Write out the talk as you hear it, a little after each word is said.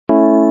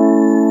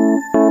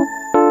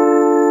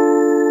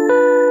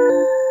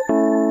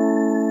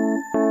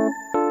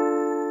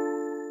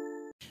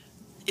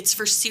It's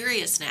for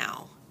serious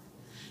now.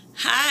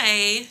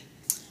 Hi.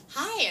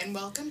 Hi, and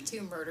welcome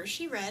to Murder,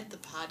 She Read, the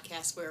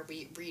podcast where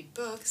we read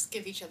books,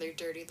 give each other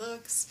dirty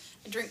looks,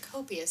 and drink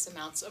copious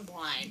amounts of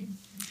wine.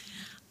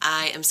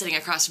 I am sitting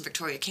across from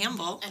Victoria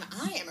Campbell. And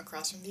I am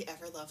across from the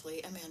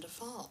ever-lovely Amanda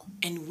Fall.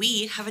 And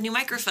we have a new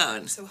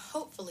microphone. So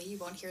hopefully you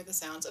won't hear the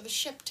sounds of a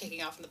ship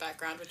taking off in the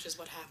background, which is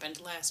what happened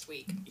last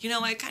week. You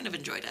know, I kind of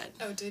enjoyed it.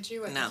 Oh, did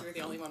you? I No. think you were the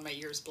only one my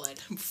ears bled.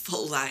 I'm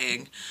full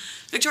lying.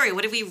 Victoria,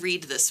 what did we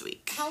read this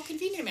week? How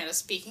convenient, Amanda.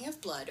 Speaking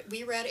of blood,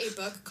 we read a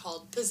book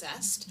called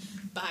Possessed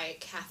by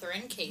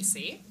Catherine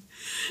Casey.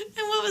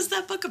 And what was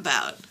that book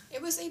about?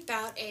 It was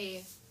about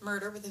a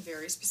murder with a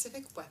very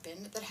specific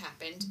weapon that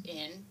happened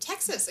in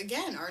Texas.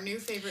 Again, our new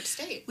favorite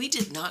state. We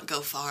did not go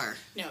far.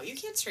 No, you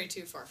can't stray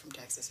too far from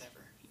Texas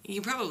ever.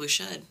 You probably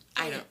should.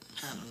 I don't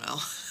know.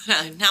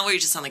 Now we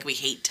just sound like we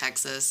hate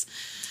Texas.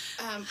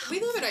 We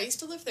love it. I used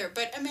to live there.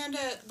 But Amanda,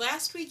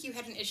 last week you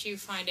had an issue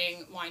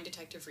finding Wine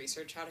Detective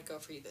research. How'd it go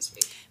for you this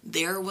week?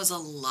 There was a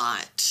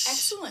lot.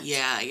 Excellent.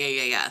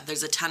 Yeah.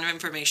 There's a ton of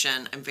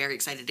information. I'm very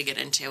excited to get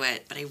into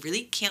it, but I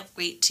really can't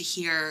wait to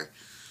hear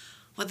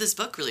what this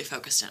book really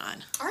focused in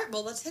on. All right,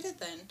 well, let's hit it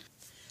then.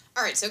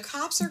 All right, so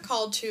cops are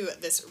called to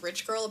this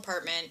rich girl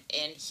apartment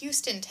in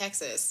Houston,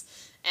 Texas,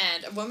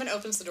 and a woman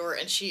opens the door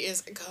and she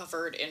is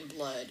covered in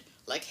blood,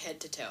 like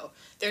head to toe.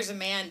 There's a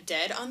man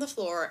dead on the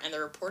floor, and the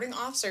reporting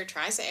officer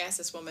tries to ask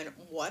this woman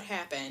what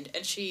happened,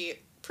 and she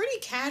pretty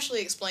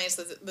casually explains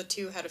that the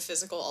two had a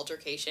physical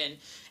altercation,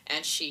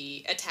 and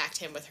she attacked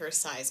him with her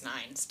size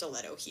 9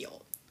 stiletto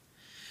heel.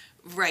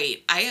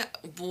 Right.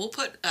 We'll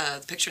put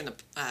a picture in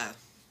the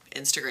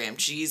Instagram.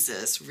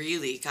 Jesus,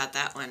 really got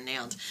that one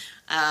nailed.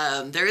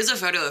 There is a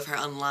photo of her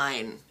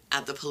online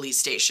at the police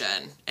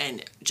station,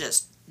 and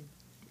just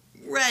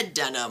red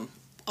denim,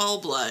 all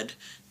blood.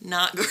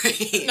 Not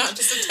great. Not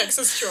just a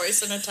Texas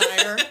choice in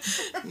attire.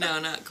 No,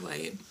 not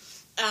quite.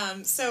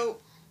 So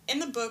in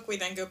the book, we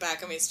then go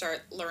back and we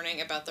start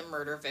learning about the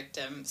murder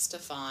victim,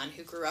 Stefan,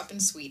 who grew up in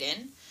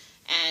Sweden.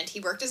 And he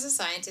worked as a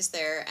scientist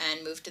there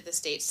and moved to the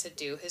States to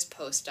do his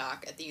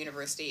postdoc at the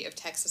University of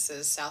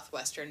Texas's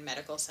Southwestern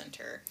Medical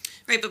Center.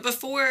 Right, but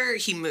before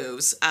he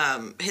moves,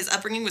 his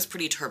upbringing was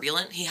pretty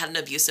turbulent. He had an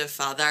abusive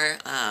father.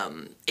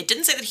 It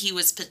didn't say that he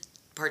was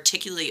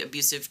particularly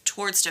abusive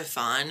towards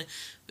Stefan. It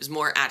was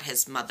more at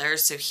his mother,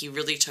 so he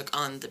really took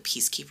on the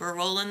peacekeeper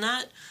role in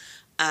that.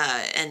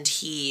 And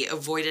he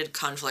avoided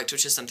conflict,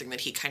 which is something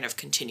that he kind of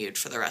continued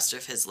for the rest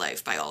of his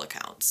life, by all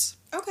accounts.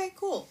 Okay,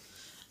 cool.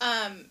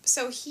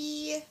 So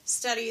he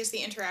studies the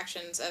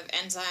interactions of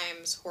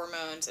enzymes,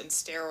 hormones, and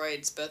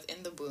steroids both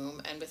in the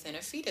womb and within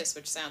a fetus,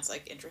 which sounds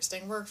like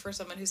interesting work for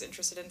someone who's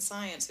interested in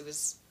science, who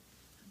was...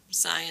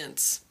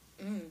 Science.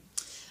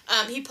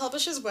 He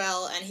publishes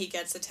well, and he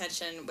gets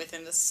attention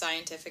within the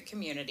scientific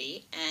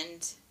community,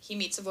 and he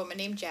meets a woman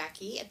named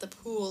Jackie at the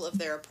pool of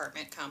their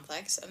apartment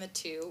complex, and the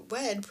two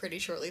wed pretty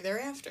shortly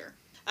thereafter.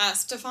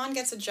 Stefan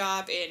gets a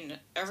job in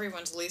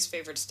everyone's least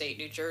favorite state,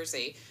 New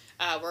Jersey,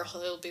 where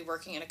he'll be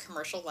working in a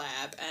commercial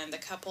lab, and the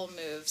couple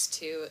moves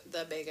to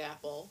the Big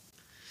Apple.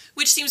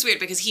 Which seems weird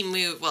because he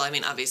moved, well, I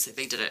mean, obviously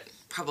they did it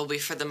probably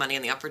for the money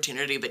and the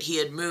opportunity, but he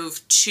had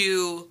moved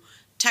to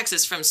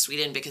Texas from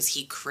Sweden because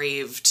he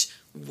craved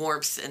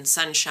warmth and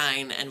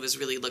sunshine and was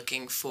really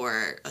looking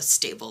for a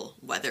stable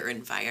weather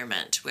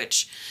environment,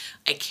 which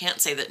I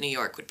can't say that New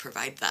York would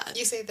provide that.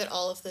 You say that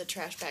all of the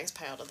trash bags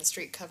piled on the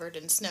street covered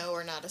in snow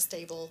are not a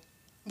stable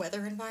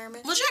weather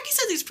environment? Well, Jackie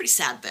said he's pretty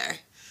sad there.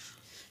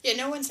 Yeah,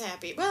 no one's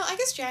happy. Well, I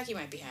guess Jackie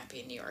might be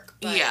happy in New York.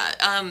 But...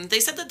 Yeah, they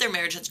said that their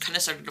marriage had kind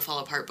of started to fall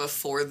apart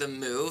before the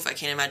move. I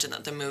can't imagine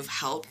that the move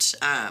helped.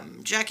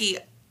 Jackie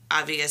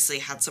obviously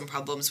had some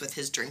problems with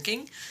his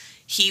drinking.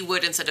 He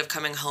would, instead of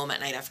coming home at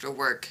night after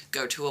work,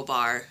 go to a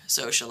bar,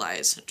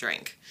 socialize,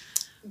 drink.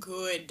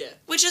 Good.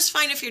 Which is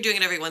fine if you're doing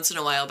it every once in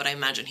a while, but I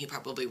imagine he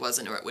probably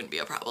wasn't, or it wouldn't be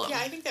a problem. Yeah,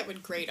 I think that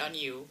would grate on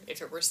you if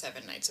it were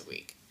 7 nights a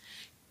week.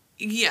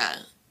 Yeah,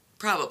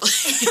 probably.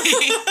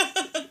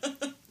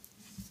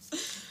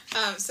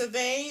 So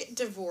they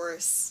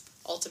divorce,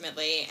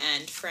 ultimately,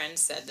 and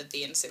friends said that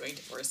the ensuing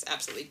divorce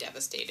absolutely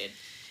devastated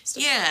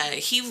Stefan. Yeah,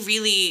 he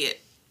really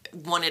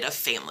wanted a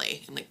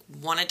family, and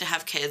wanted to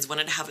have kids,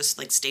 wanted to have a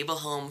stable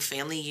home,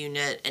 family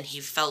unit, and he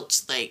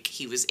felt like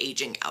he was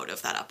aging out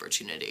of that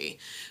opportunity,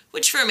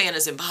 which for a man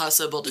is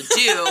impossible to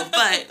do,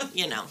 but,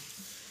 you know.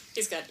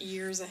 He's got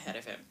years ahead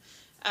of him.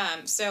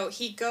 So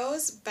he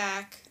goes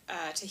back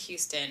to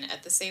Houston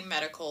at the same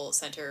medical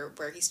center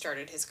where he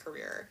started his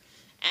career,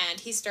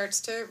 and he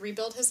starts to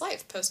rebuild his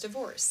life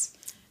post-divorce.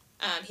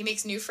 He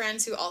makes new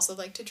friends who also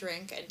like to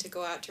drink and to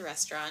go out to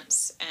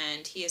restaurants,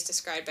 and he is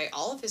described by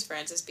all of his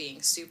friends as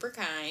being super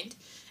kind,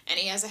 and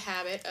he has a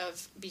habit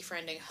of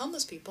befriending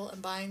homeless people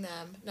and buying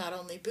them not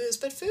only booze,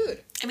 but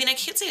food. I mean, I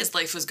can't say his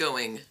life was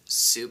going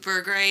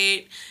super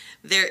great.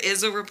 There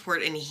is a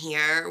report in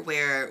here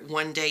where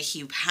one day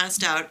he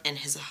passed out in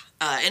his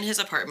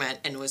apartment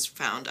and was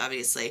found,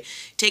 obviously,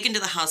 taken to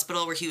the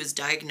hospital where he was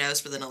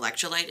diagnosed with an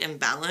electrolyte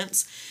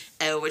imbalance,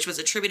 which was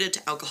attributed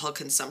to alcohol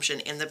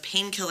consumption and the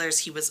painkillers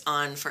he was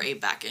on for a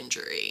back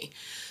injury.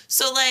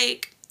 So,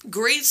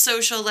 Great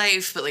social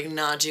life, but, like,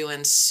 not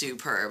doing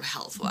superb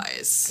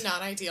health-wise.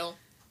 Not ideal.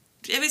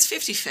 I mean, it's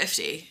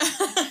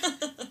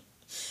 50-50.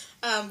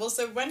 Well,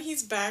 so when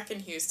he's back in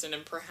Houston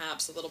and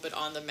perhaps a little bit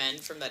on the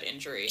mend from that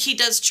injury... He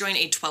does join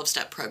a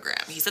 12-step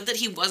program. He said that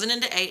he wasn't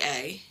into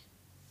AA.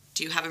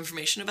 Do you have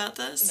information about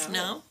this?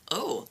 No?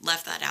 Oh,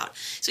 left that out.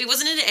 So he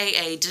wasn't into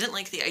AA, didn't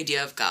like the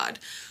idea of God,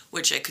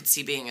 which I could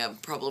see being a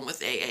problem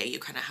with AA. You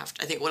kind of have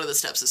to... I think one of the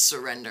steps is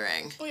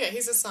surrendering. Well, yeah,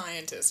 he's a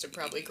scientist. It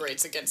probably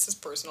grates against his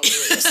personal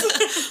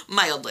beliefs.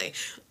 Mildly.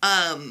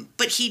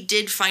 But he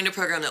did find a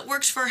program that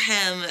worked for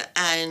him,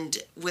 and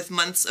with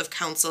months of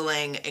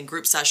counseling and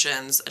group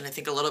sessions, and I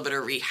think a little bit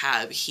of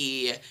rehab,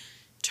 he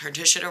turned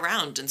his shit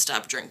around and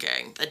stopped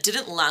drinking. That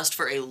didn't last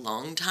for a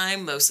long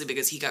time, mostly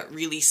because he got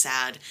really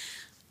sad.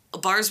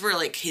 Bars were,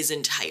 like, his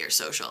entire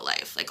social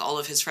life. Like, all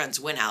of his friends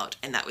went out,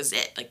 and that was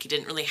it. Like, he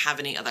didn't really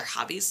have any other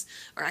hobbies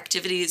or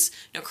activities.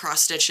 No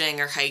cross-stitching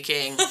or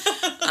hiking.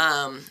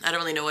 I don't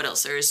really know what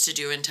else there is to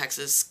do in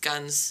Texas.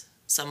 Guns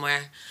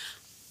somewhere.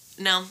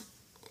 No?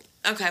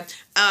 Okay.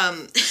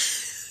 I'm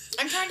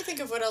trying to think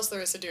of what else there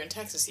is to do in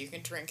Texas. You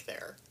can drink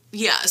there.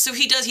 Yeah, so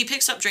he does. He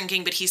picks up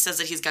drinking, but he says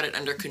that he's got it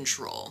under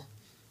control.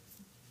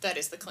 That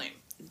is the claim.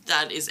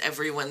 That is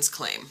everyone's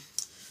claim.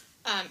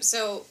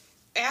 So...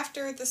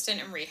 After the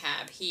stint in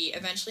rehab, he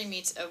eventually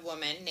meets a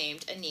woman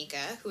named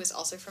Anika, who is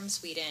also from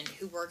Sweden,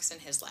 who works in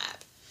his lab.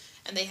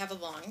 And they have a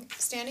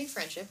long-standing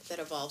friendship that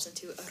evolves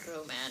into a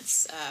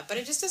romance. But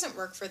it just doesn't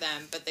work for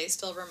them, but they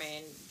still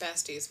remain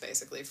besties,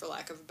 basically, for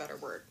lack of a better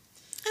word.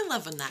 I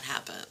love when that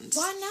happens.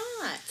 Why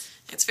not?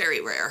 It's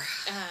very rare.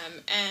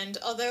 And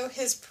although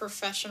his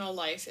professional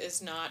life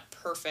is not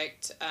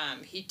perfect,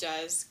 he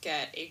does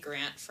get a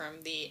grant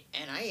from the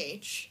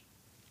NIH.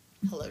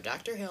 Hello,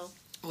 Dr. Hill.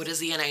 What is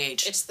the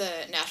NIH? It's the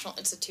National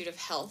Institute of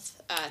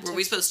Health. Were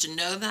we supposed to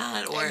know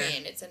that? Or? I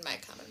mean, it's in my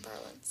common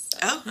parlance. So.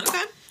 Oh,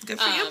 okay. Good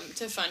for you.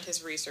 To fund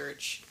his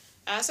research.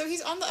 So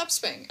he's on the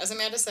upswing. As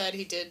Amanda said,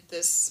 he did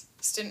this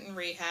stint in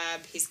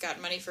rehab. He's got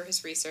money for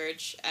his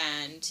research,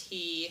 and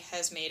he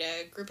has made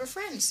a group of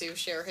friends who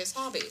share his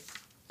hobby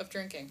of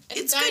drinking. And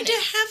it's dining. good to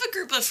have a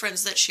group of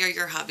friends that share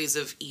your hobbies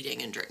of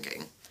eating and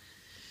drinking.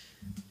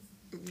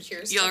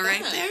 Cheers. You all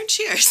right that. there?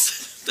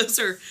 Cheers. Those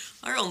are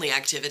our only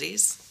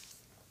activities.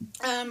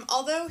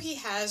 Although he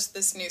has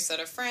this new set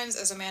of friends,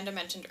 as Amanda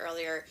mentioned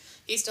earlier,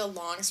 he still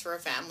longs for a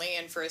family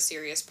and for a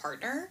serious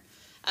partner.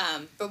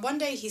 But one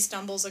day he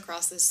stumbles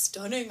across this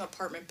stunning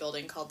apartment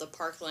building called the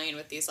Park Lane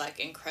with these, like,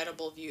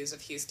 incredible views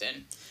of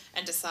Houston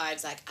and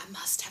decides, like, I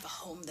must have a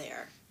home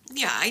there.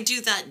 Yeah, I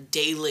do that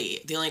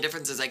daily. The only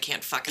difference is I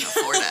can't fucking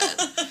afford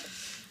it.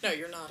 No,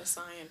 you're not a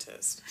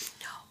scientist.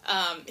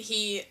 No.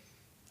 He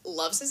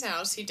loves his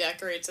house. He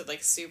decorates it,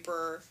 like,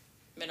 super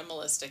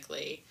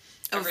minimalistically.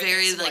 Oh,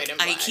 very, like,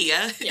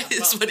 IKEA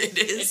is what it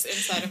is. It's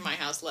inside of my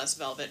house, less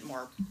velvet,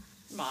 more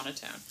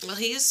monotone. Well,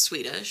 he is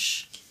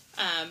Swedish.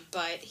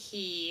 But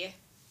he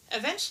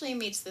eventually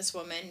meets this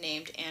woman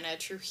named Anna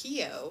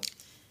Trujillo,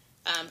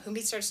 whom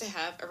he starts to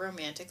have a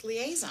romantic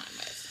liaison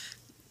with.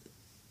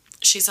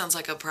 She sounds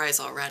like a prize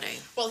already.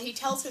 Well, he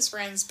tells his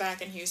friends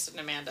back in Houston,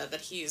 Amanda,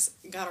 that he's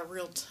got a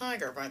real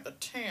tiger by the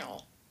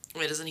tail.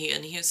 Wait, isn't he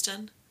in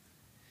Houston?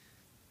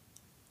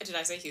 Did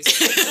I say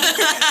Houston?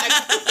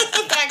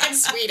 Back in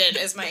Sweden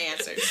is my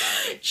answer,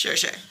 sorry. Sure.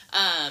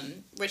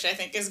 Which I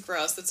think is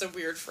gross. That's a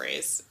weird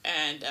phrase.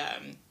 And,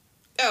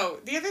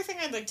 the other thing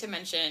I'd like to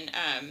mention,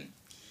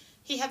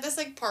 he had this,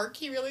 like, park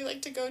he really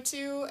liked to go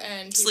to,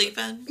 and... Sleep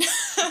in?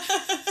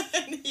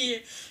 And he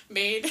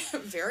made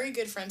very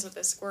good friends with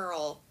a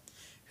squirrel,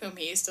 whom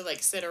he used to,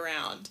 like, sit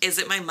around. Is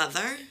it my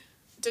mother?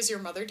 Does your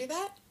mother do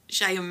that?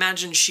 I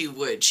imagine she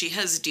would. She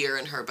has deer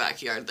in her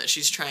backyard that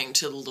she's trying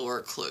to lure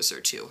closer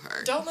to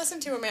her. Don't listen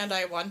to Amanda.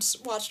 I once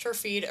watched her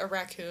feed a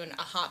raccoon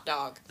a hot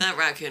dog. That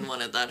raccoon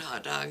wanted that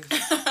hot dog.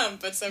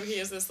 But so he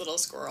has this little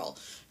squirrel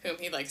whom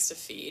he likes to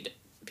feed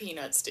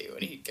peanuts to,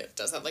 and he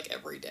does that, like,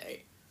 every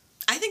day.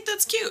 I think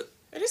that's cute.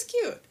 It is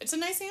cute. It's a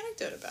nice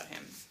anecdote about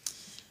him.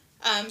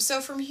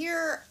 So from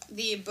here,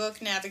 the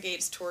book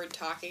navigates toward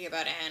talking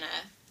about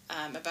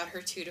Anna, about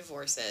her 2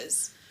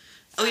 divorces.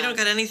 Oh, you don't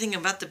got anything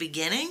about the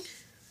beginning?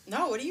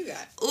 No, what do you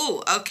got?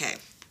 Ooh, okay.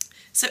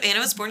 So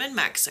Anna was born in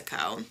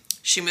Mexico.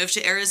 She moved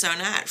to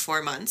Arizona at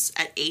 4 months.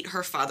 At 8,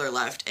 her father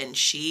left, and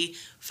she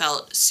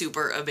felt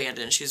super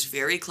abandoned. She was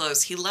very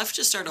close. He left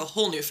to start a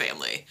whole new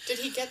family. Did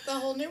he get the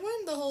whole new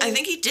one? I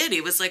think he did.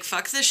 He was like,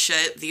 fuck this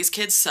shit. These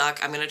kids suck.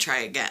 I'm going to try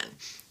again.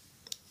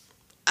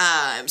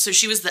 So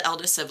she was the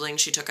eldest sibling.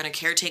 She took on a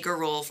caretaker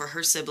role for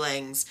her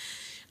siblings.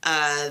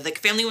 The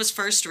family was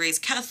first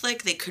raised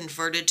Catholic. They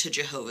converted to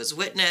Jehovah's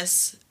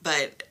Witness,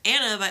 but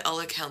Anna, by all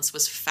accounts,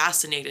 was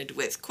fascinated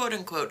with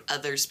quote-unquote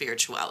other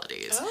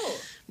spiritualities. Oh.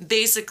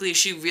 Basically,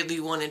 she really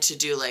wanted to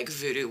do, like,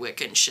 voodoo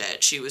Wiccan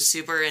shit. She was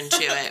super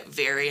into it,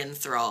 very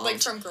enthralled.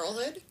 Like from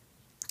girlhood?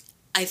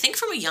 I think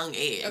from a young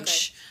age.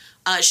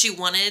 Okay. She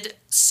wanted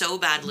so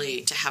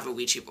badly to have a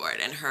Ouija board,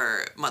 and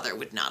her mother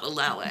would not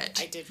allow it.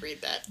 I did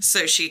read that.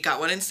 So she got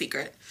one in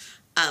secret.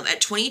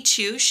 At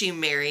 22, she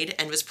married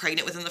and was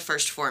pregnant within the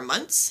first 4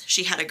 months.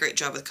 She had a great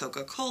job with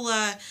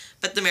Coca-Cola,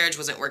 but the marriage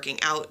wasn't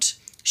working out.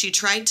 She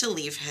tried to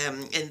leave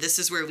him, and this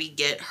is where we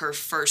get her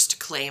first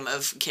claim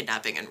of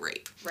kidnapping and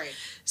rape. Right.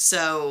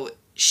 So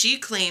she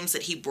claims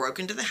that he broke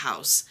into the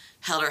house,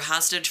 held her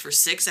hostage for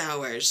 6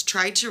 hours,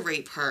 tried to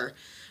rape her,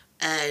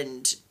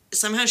 and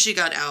somehow she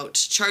got out.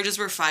 Charges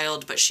were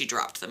filed, but she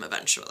dropped them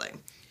eventually.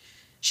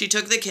 She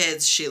took the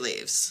kids, she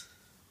leaves.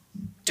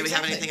 Do we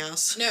have anything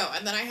else? No,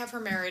 and then I have her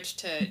marriage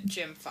to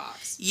Jim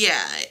Fox.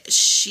 Yeah,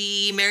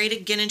 she married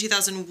again in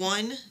 2001,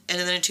 and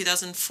then in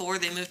 2004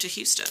 they moved to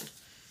Houston.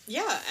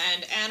 Yeah,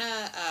 and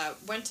Anna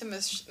went to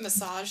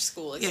massage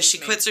school. Yeah, she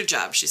quits her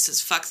job. She says,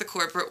 fuck the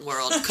corporate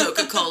world.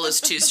 Coca-Cola's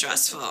too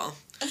stressful.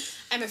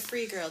 I'm a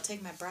free girl.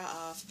 Take my bra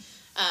off.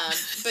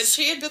 But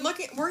she had been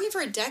working for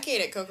a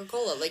decade at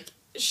Coca-Cola. Like,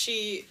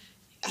 she...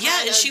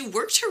 Yeah, and she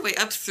worked her way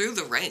up through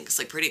the ranks,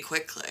 like, pretty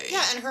quickly.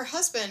 Yeah, and her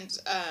husband,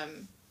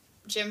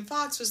 Jim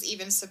Fox, was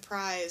even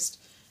surprised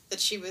that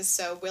she was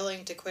so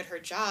willing to quit her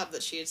job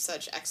that she had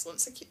such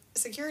excellent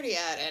security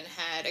at and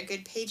had a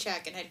good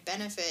paycheck and had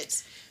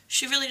benefits.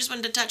 She really just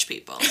wanted to touch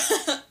people.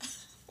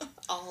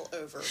 All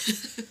over.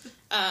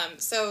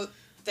 So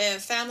the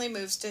family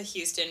moves to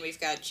Houston. We've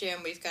got Jim,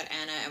 we've got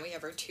Anna, and we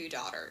have her 2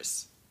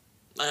 daughters.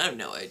 I have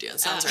no idea. It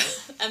sounds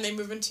right. And they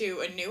move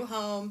into a new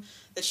home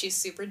that she's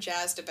super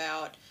jazzed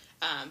about.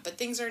 But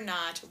things are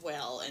not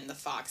well in the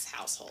Fox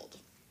household.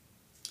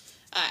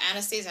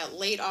 Anna stays out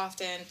late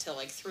often, till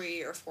like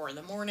 3 or 4 in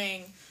the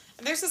morning.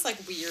 And there's this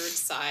like weird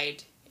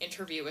side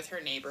interview with her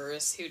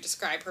neighbors who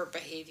describe her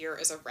behavior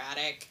as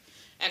erratic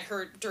and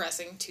her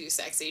dressing too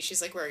sexy. She's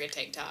like wearing a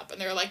tank top.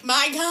 And they're like,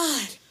 my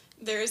God!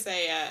 There's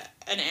an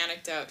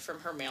anecdote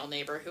from her male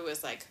neighbor who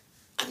was like,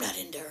 I'm not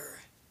into her,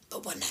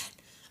 but one night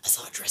I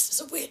saw her dressed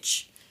as a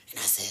witch. And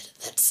I said,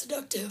 that's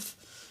seductive.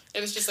 It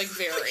was just like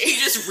very... He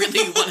just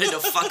really wanted to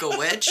fuck a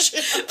witch.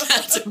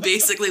 That's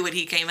basically what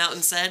he came out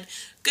and said.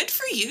 Good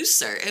for you,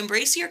 sir.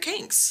 Embrace your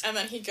kinks. And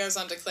then he goes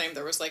on to claim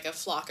there was like a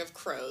flock of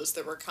crows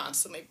that were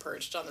constantly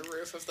perched on the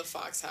roof of the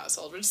Fox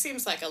household, which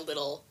seems like a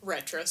little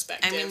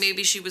retrospective. I mean,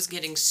 maybe she was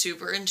getting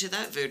super into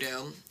that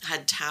voodoo,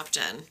 had tapped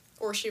in.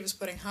 Or she was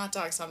putting hot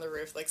dogs on the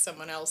roof like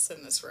someone else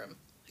in this room.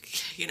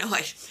 You know,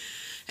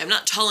 I'm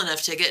not tall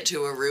enough to get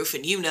to a roof,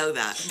 and you know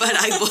that, but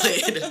I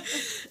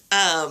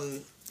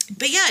would.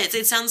 But yeah,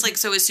 it sounds like,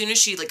 so as soon as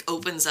she, like,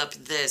 opens up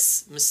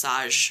this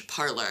massage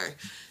parlor,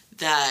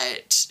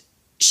 that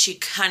she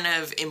kind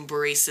of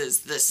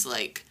embraces this,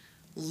 like,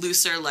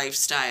 looser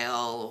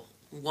lifestyle,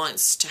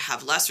 wants to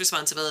have less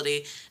responsibility.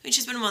 I mean,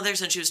 she's been a mother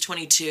since she was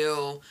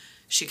 22.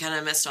 She kind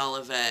of missed all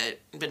of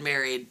it, been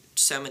married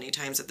so many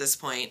times at this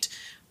point.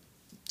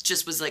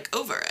 Just was, like,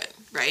 over it,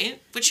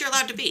 right? Which you're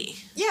allowed to be.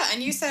 Yeah,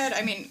 and you said,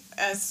 I mean,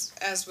 as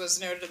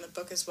was noted in the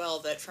book as well,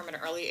 that from an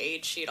early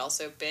age she'd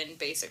also been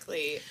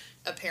basically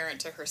a parent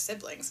to her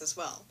siblings as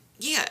well.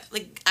 Yeah,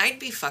 like, I'd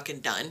be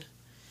fucking done.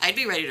 I'd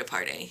be ready to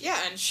party. Yeah,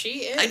 and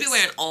she is. I'd be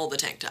wearing all the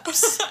tank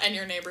tops. And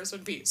your neighbors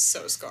would be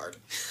so scarred.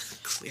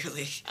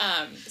 Clearly.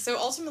 So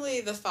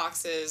ultimately the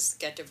Foxes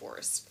get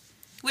divorced.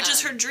 Which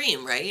is her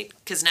dream, right?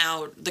 Because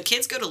now the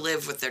kids go to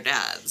live with their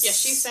dads. Yeah,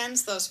 she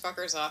sends those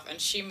fuckers off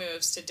and she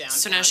moves to downtown.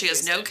 So now she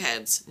has Houston. no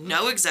kids,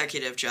 no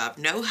executive job,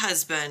 no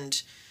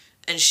husband,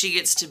 and she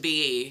gets to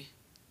be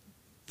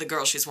the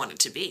girl she's wanted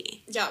to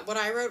be. Yeah, what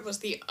I wrote was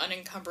the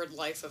unencumbered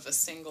life of a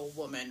single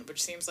woman,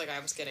 which seems like I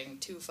was getting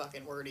too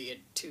fucking wordy at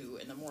 2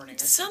 in the morning.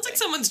 Sounds like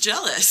someone's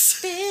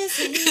jealous.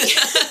 Busy.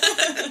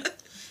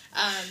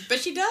 But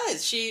she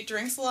does. She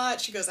drinks a lot.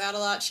 She goes out a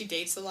lot. She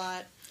dates a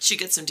lot. She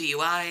gets some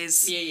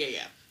DUIs.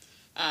 Yeah.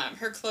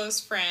 Her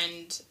close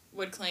friend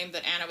would claim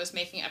that Anna was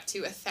making up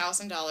to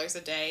 $1,000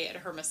 a day at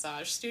her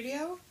massage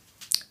studio.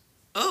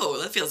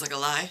 Oh, that feels like a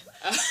lie.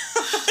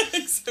 I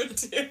think so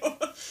too.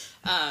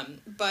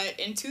 But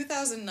in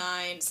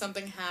 2009,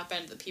 something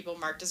happened that people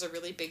marked as a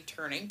really big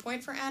turning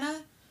point for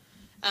Anna.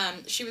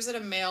 She was at a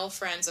male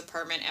friend's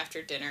apartment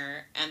after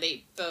dinner, and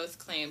they both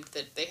claimed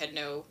that they had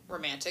no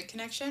romantic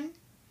connection.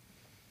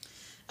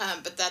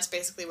 But that's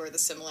basically where the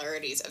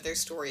similarities of their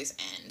stories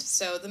end.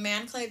 So the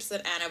man claims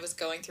that Anna was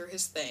going through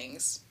his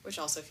things, which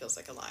also feels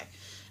like a lie.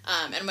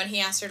 And when he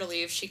asked her to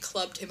leave, she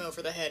clubbed him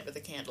over the head with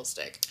a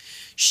candlestick.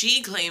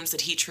 She claims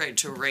that he tried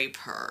to rape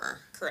her.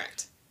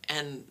 Correct.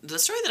 And the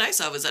story that I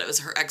saw was that it was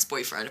her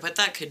ex-boyfriend, but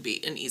that could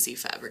be an easy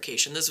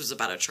fabrication. This was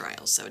about a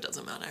trial, so it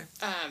doesn't matter.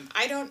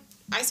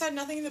 I saw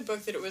nothing in the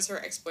book that it was her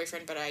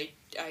ex-boyfriend, but I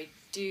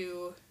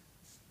do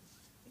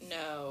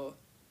know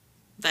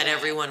that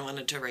everyone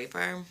wanted to rape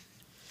her.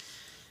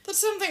 That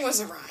something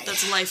was awry.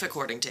 That's life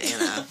according to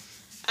Anna.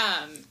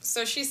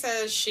 So she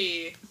says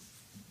she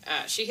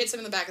hits him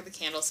in the back of the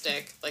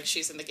candlestick, like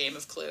she's in the game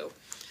of Clue,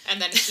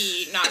 and then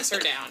he knocks her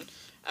down.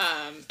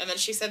 And then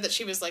she said that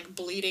she was, like,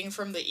 bleeding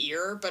from the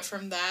ear, but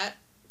from that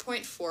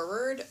point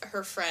forward,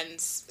 her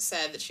friends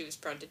said that she was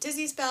prone to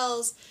dizzy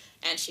spells,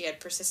 and she had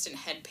persistent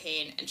head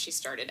pain, and she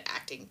started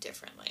acting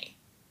differently.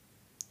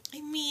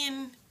 I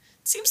mean,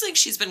 it seems like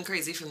she's been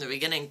crazy from the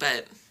beginning,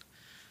 but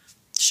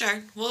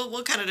sure,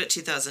 we'll count it at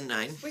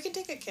 2009. We can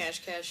take a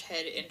cash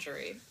head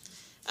injury.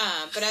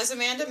 But as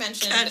Amanda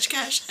mentioned...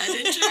 Cash, head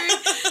injury.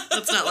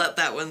 Let's not let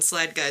that one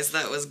slide, guys.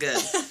 That was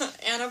good.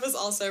 Anna was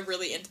also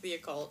really into the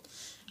occult.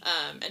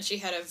 And she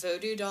had a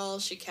voodoo doll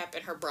she kept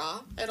in her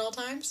bra at all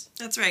times.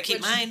 That's where I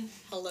keep mine.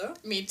 Hello?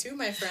 Me too,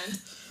 my friend.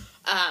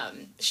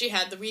 She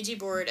had the Ouija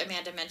board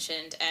Amanda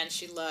mentioned, and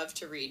she loved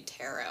to read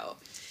tarot.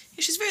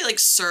 Yeah, she's very,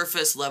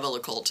 surface level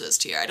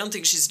occultist here. I don't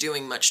think she's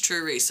doing much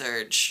true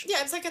research.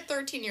 Yeah, it's like a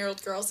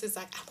 13-year-old girl who's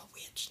like, I'm a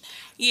witch now.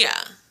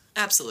 Yeah,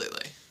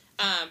 absolutely.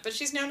 But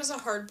she's known as a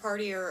hard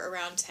partier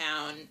around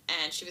town,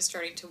 and she was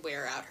starting to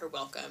wear out her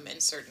welcome in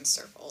certain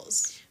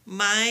circles.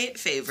 My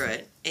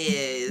favorite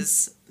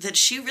is that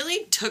she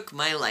really took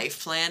my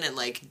life plan and,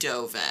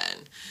 dove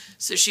in.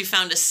 So she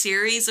found a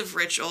series of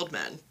rich old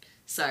men,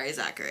 sorry,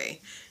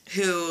 Zachary,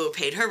 who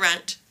paid her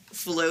rent,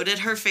 floated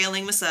her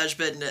failing massage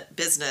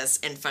business,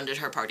 and funded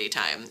her party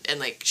time.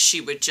 And, she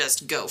would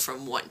just go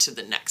from one to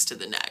the next to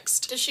the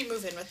next. Does she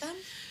move in with them?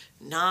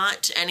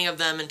 Not any of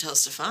them until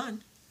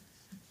Stefan.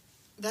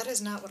 That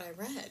is not what I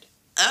read.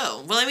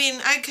 Oh, well,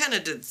 I kind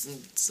of did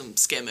some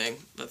skimming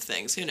of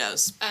things. Who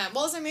knows?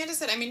 Well, as Amanda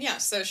said,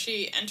 so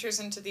she enters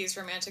into these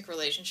romantic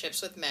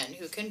relationships with men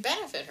who can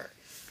benefit her.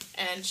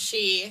 And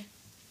she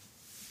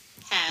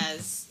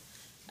has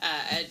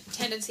a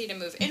tendency to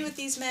move in with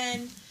these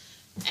men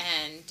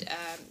and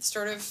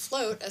sort of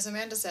float, as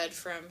Amanda said,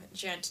 from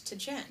gent to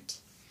gent.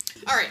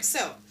 All right,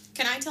 so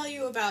can I tell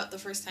you about the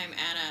first time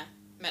Anna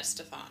met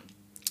Stefan?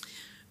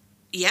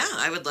 Yeah,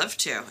 I would love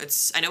to.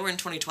 I know we're in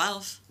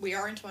 2012. We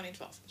are in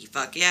 2012.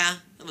 Fuck yeah.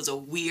 That was a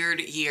weird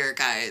year,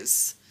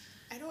 guys.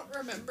 I don't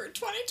remember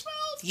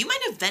 2012. You might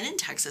have been in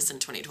Texas in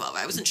 2012.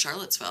 I was in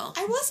Charlottesville.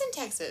 I was in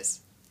Texas.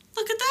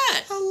 Look at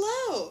that.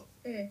 Hello.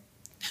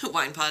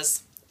 Wine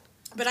pause.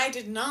 But I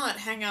did not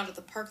hang out at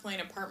the Park Lane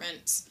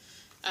Apartments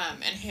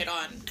and hit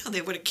on... No, they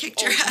would have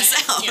kicked your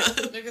ass out.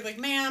 Yeah. They'd be like,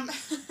 ma'am,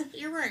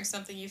 you're wearing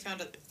something you found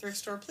at the thrift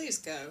store. Please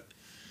go.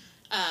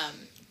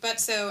 But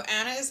so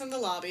Anna is in the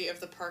lobby of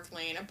the Park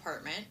Lane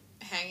apartment,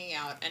 hanging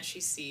out, and she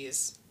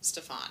sees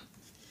Stefan.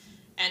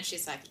 And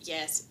she's like,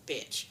 yes,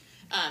 bitch.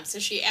 So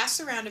she asks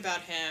around about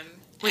him.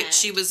 Wait,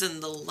 she was in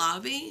the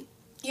lobby?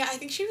 Yeah, I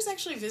think she was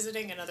actually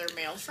visiting another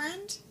male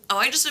friend. Oh,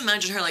 I just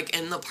imagine her,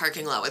 in the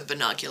parking lot with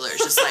binoculars,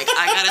 just I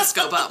gotta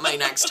scope out my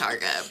next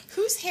target.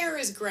 Whose hair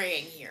is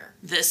graying here?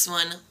 This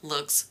one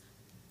looks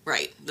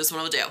right. This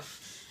one will do.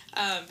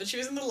 But she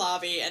was in the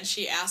lobby, and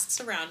she asks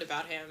around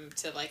about him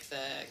to, the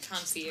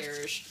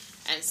concierge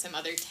and some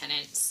other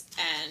tenants,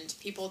 and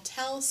people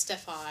tell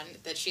Stefan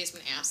that she has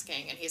been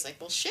asking, and he's like,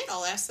 well, shit,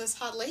 I'll ask this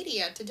hot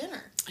lady out to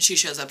dinner. She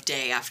shows up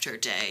day after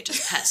day,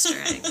 just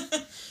pestering.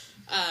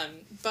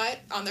 But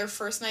on their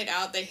first night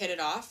out, they hit it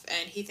off,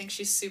 and he thinks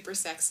she's super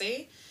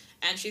sexy,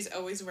 and she's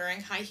always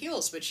wearing high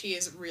heels, which he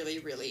is really,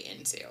 really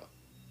into.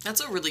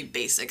 That's a really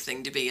basic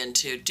thing to be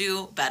into.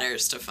 Do better,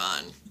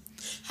 Stefan.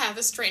 Have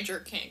a stranger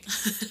kink.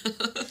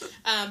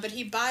 But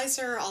he buys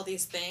her all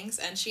these things,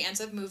 and she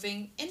ends up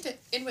moving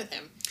in with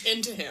him.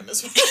 Into him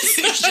as well.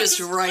 Just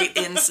right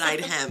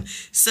inside him.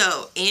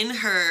 So in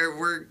her,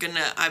 we're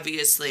gonna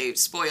obviously,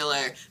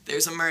 spoiler,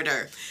 there's a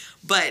murder.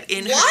 But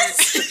in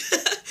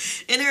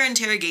her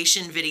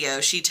interrogation video,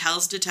 she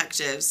tells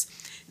detectives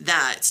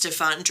that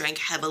Stefan drank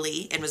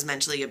heavily and was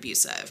mentally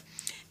abusive.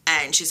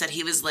 And she said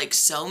he was like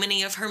so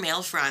many of her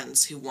male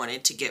friends who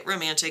wanted to get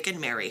romantic and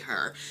marry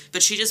her,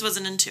 but she just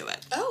wasn't into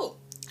it. Oh.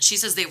 She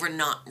says they were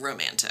not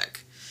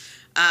romantic.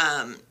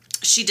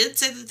 She did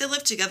say that they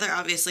lived together.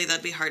 Obviously,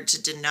 that'd be hard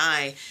to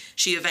deny.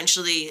 She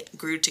eventually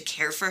grew to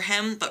care for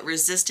him, but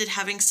resisted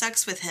having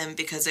sex with him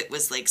because it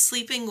was like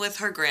sleeping with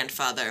her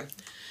grandfather.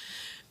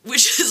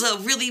 Which is a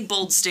really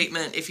bold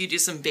statement. If you do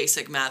some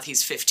basic math,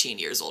 he's 15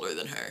 years older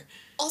than her.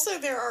 Also,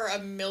 there are a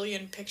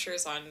million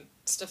pictures on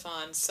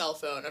Stefan's cell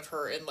phone of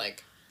her in,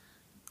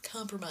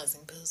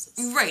 compromising poses.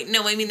 Right.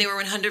 No, I mean, they were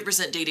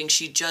 100% dating.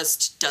 She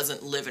just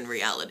doesn't live in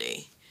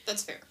reality.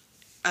 That's fair.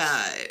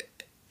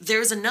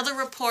 There's another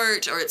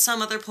report, or at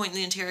some other point in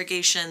the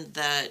interrogation,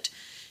 that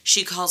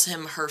she calls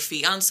him her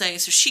fiancé,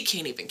 so she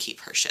can't even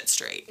keep her shit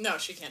straight. No,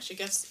 she can't. She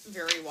gets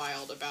very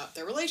wild about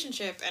their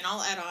relationship, and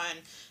I'll add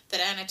on that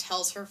Anna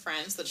tells her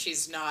friends that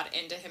she's not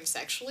into him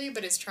sexually,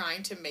 but is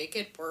trying to make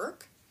it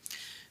work.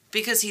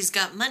 Because he's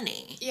got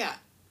money. Yeah.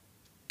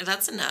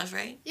 That's enough,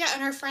 right? Yeah,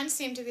 and her friends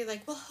seem to be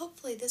like, well,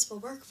 hopefully this will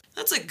work.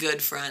 That's a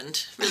good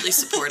friend. Really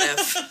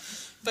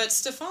supportive. But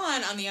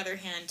Stefan, on the other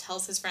hand,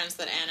 tells his friends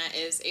that Anna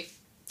is a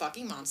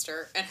fucking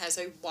monster and has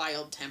a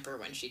wild temper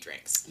when she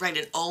drinks. Right,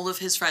 and all of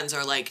his friends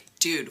are like,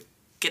 dude,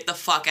 get the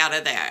fuck out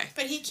of there.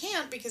 But he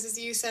can't because, as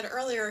you said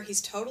earlier,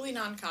 he's totally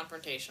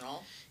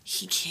non-confrontational.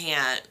 He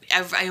can't.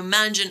 I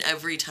imagine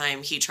every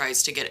time he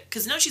tries to get it,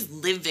 because now she's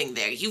living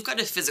there. You've got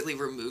to physically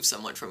remove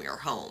someone from your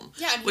home.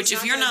 Yeah, and which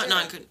if you're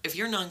if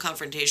you're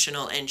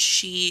non-confrontational and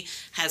she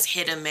has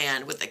hit a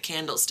man with a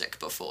candlestick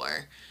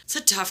before, it's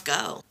a tough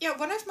go. Yeah,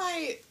 one of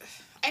my,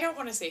 I don't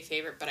want to say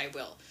favorite, but I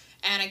will,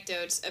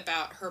 anecdotes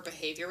about her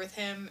behavior with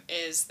him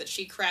is that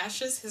she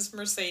crashes his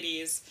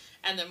Mercedes,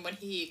 and then when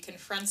he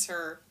confronts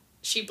her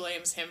she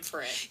blames him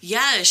for it.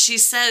 Yeah, she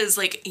says,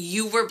 like,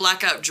 you were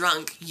blackout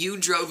drunk, you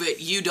drove it,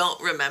 you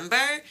don't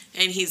remember?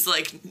 And he's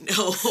like,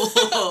 no.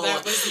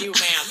 That was you,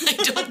 ma'am. I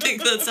don't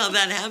think that's how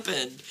that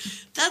happened.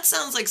 That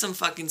sounds like some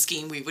fucking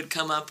scheme we would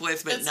come up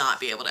with, but not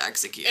be able to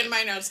execute. In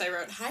my notes I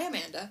wrote, "Hi,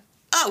 Amanda."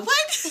 Oh,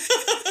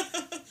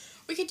 what?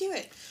 We could do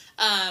it.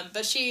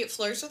 But she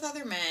flirts with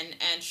other men,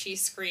 and she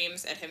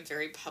screams at him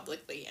very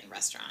publicly in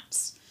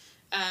restaurants.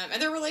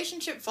 And their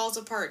relationship falls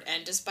apart,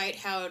 and despite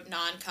how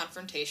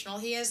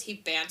non-confrontational he is, he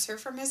bans her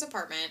from his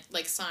apartment,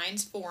 like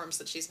signs forms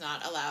that she's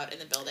not allowed in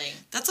the building.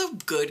 That's a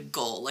good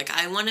goal. Like,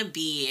 I want to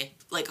be,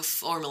 like,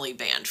 formally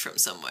banned from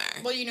somewhere.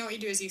 Well, you know what you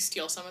do is you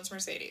steal someone's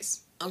Mercedes.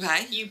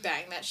 Okay. You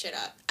bang that shit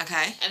up.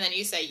 Okay. And then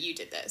you say, you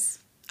did this.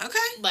 Okay.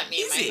 Let me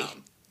Easy. in my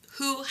home.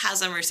 Who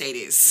has a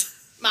Mercedes?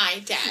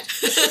 My dad.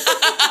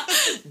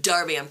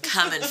 Darby, I'm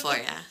coming for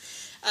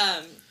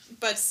ya.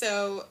 But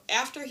so,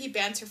 after he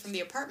bans her from the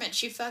apartment,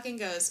 she fucking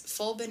goes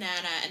full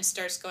banana and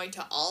starts going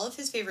to all of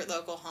his favorite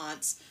local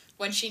haunts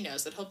when she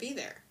knows that he'll be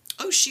there.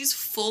 Oh, she's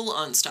full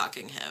on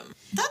stalking him.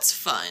 That's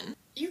fun.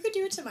 You could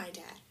do it to my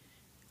dad.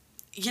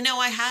 You know,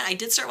 I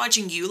did start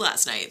watching You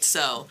last night,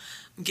 so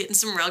I'm getting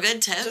some real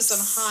good tips. Just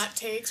some hot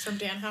takes from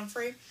Dan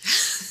Humphrey.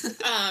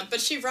 But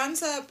she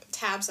runs up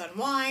tabs on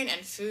wine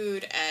and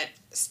food at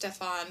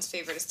Stefan's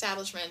favorite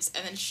establishments,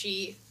 and then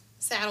she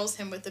saddles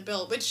him with the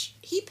bill, which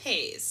he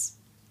pays.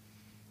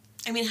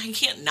 I mean, I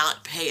can't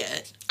not pay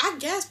it. I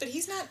guess, but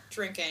he's not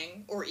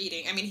drinking or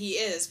eating. I mean, he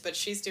is, but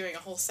she's doing a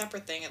whole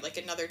separate thing at, like,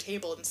 another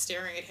table and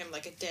staring at him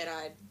like a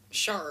dead-eyed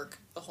shark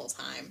the whole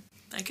time.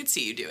 I could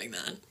see you doing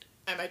that.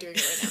 Am I doing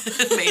it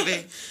right now?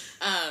 Maybe.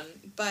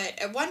 But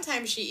at one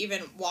time, she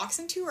even walks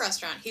into a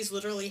restaurant. He's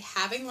literally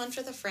having lunch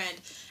with a friend,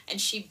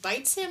 and she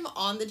bites him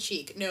on the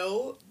cheek.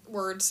 No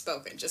word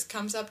spoken. Just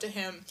comes up to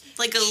him.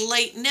 Like a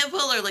light nibble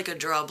or like a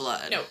draw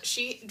blood? No,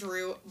 she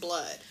drew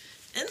blood.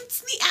 And it's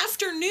the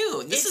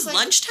afternoon. This is like,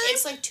 lunchtime?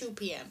 It's like 2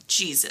 p.m.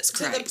 Jesus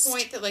Christ. To the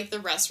point that, like, the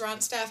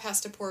restaurant staff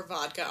has to pour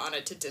vodka on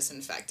it to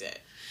disinfect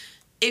it.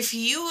 If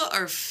you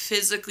are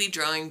physically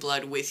drawing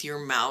blood with your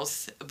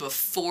mouth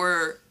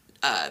before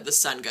the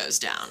sun goes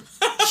down,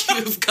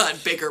 you've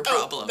got bigger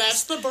problems. Oh,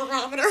 that's the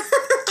barometer.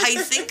 I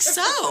think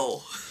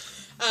so.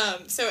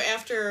 So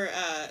after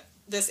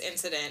this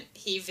incident,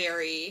 he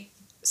very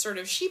sort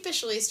of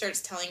sheepishly starts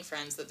telling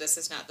friends that this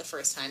is not the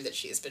first time that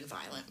she has been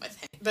violent with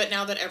him. But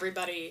now that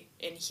everybody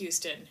in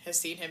Houston has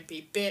seen him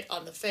be bit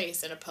on the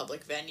face in a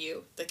public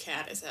venue, the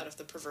cat is out of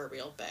the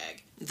proverbial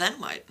bag. Then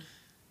what?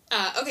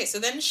 Okay, so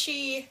then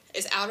she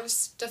is out of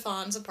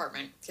Stefan's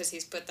apartment, because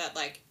he's put that,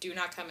 like, do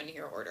not come in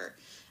here order.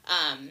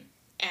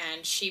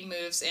 And she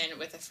moves in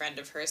with a friend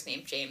of hers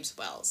named James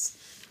Wells.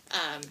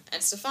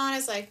 And Stefan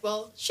is like,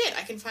 well, shit,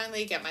 I can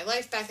finally get my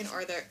life back in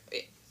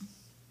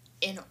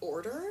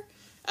order.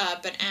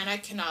 But Anna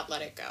cannot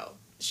let it go.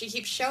 She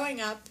keeps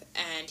showing up,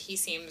 and he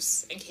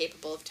seems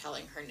incapable of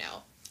telling her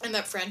no. And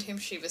that friend whom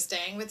she was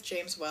staying with,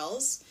 James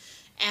Wells,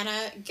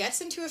 Anna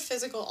gets into a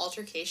physical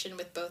altercation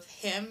with both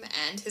him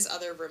and his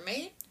other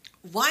roommate.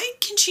 Why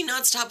can she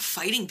not stop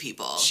fighting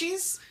people?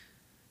 She's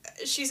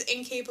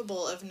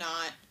incapable of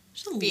not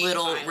She's a being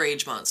little violent.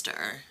 rage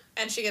monster.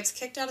 And she gets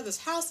kicked out of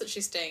this house that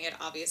she's staying at,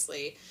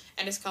 obviously,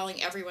 and is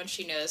calling everyone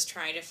she knows,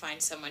 trying to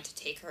find someone to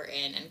take her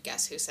in, and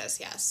guess who says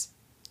yes?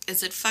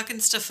 Is it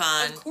fucking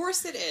Stefan? Of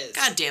course it is.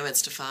 God damn it,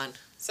 Stefan.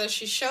 So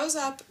she shows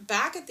up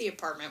back at the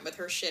apartment with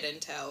her shit in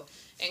tow,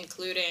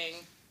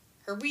 including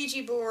her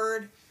Ouija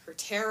board, her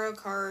tarot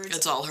cards.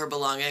 It's all her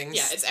belongings.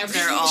 Yeah, it's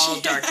everything. They're all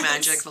she dark has.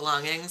 magic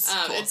belongings.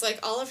 Cool. It's like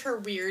all of her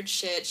weird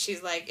shit.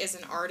 She's like is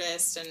an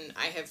artist, and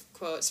I have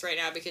quotes right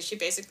now because she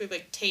basically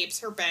like tapes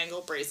her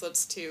bangle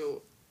bracelets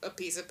to a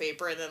piece of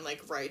paper and then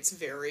like writes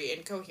very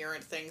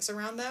incoherent things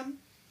around them.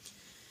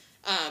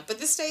 But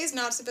this day is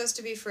not supposed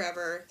to be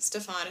forever.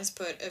 Stefan has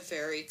put a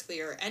very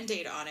clear end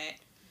date on it.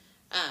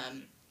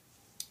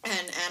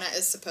 And Anna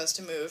is supposed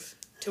to move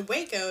to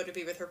Waco to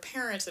be with her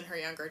parents and her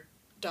younger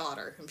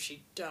daughter, whom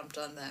she dumped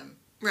on them.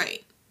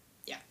 Right.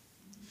 Yeah.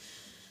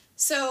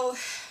 So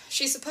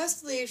she's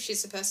supposed to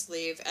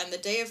leave, and the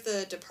day of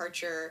the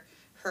departure,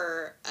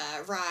 her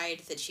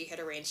ride that she had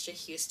arranged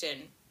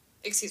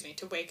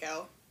to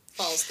Waco,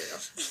 falls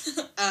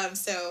through.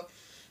 So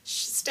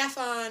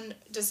Stefan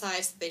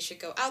decides that they should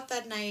go out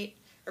that night,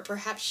 or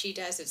perhaps she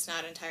does, it's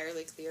not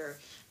entirely clear.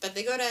 But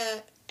they go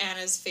to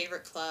Anna's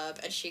favorite club,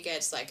 and she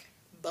gets, like,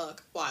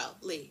 buck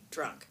wildly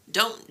drunk.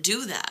 Don't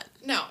do that.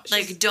 No.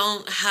 Like,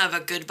 don't have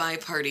a goodbye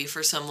party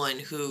for someone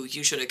who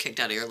you should have kicked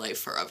out of your life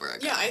forever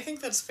ago. Yeah, I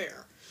think that's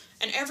fair.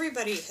 And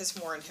everybody has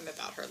warned him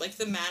about her. Like,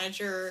 the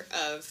manager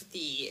of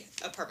the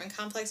apartment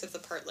complex of the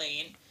Part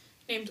Lane,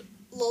 named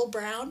Lil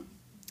Brown.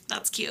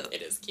 That's cute.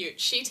 It is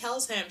cute. She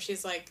tells him,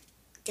 she's like,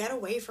 get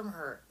away from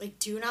her. Like,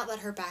 do not let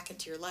her back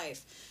into your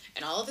life.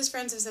 And all of his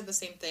friends have said the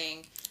same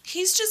thing.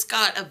 He's just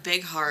got a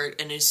big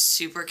heart and is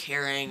super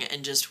caring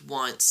and just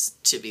wants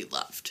to be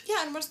loved.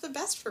 Yeah, and what's the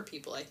best for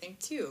people, I think,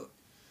 too.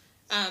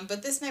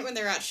 But this night when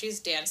they're out,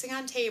 she's dancing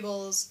on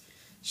tables.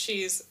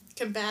 She's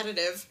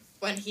combative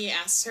when he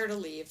asks her to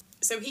leave.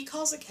 So he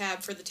calls a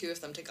cab for the two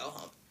of them to go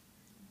home.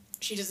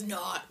 She does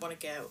not want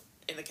to go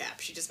in the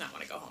cab. She does not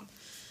want to go home.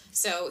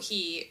 So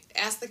he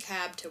asks the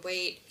cab to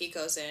wait. He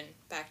goes in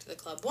back to the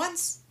club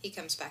once. He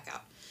comes back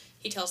out.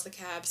 He tells the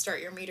cab,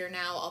 start your meter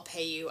now. I'll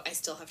pay you. I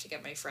still have to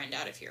get my friend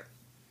out of here.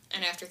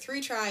 And after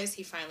 3 tries,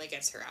 he finally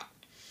gets her out.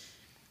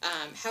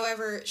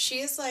 However, she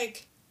is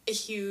like a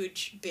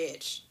huge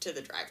bitch to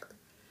the driver.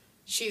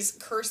 She's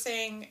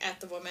cursing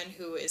at the woman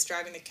who is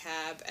driving the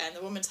cab, and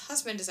the woman's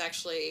husband is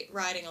actually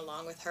riding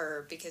along with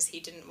her because he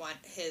didn't want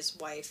his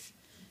wife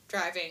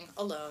driving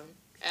alone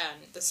on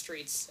the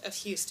streets of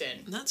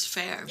Houston. That's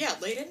fair. Yeah,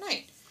 late at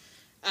night.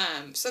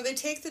 So they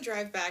take the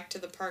drive back to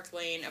the Park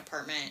Lane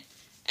apartment,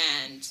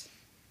 and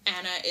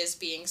Anna is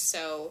being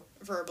so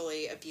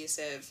verbally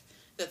abusive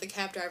that the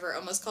cab driver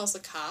almost calls the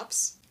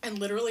cops and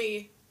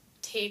literally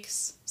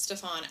takes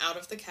Stefan out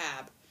of the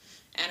cab.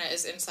 Anna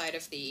is inside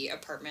of the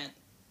apartment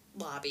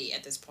lobby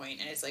at this point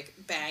and is like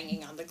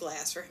banging on the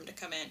glass for him to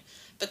come in.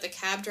 But the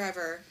cab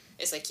driver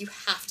is like, you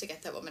have to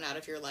get that woman out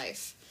of your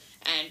life.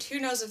 And who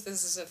knows if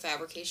this is a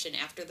fabrication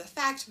after the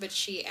fact, but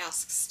she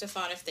asks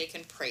Stefan if they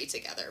can pray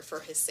together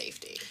for his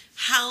safety.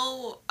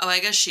 How? Oh,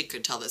 I guess she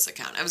could tell this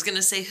account. I was going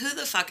to say, who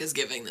the fuck is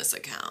giving this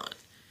account?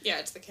 Yeah,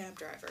 it's the cab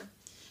driver.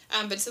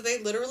 But so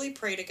they literally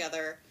pray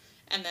together,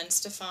 and then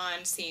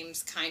Stefan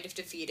seems kind of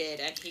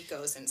defeated, and he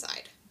goes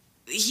inside.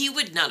 He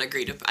would not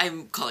agree to...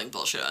 I'm calling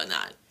bullshit on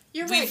that.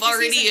 You're right, We've 'cause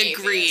already he's an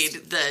agreed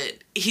atheist. that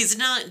he's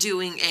not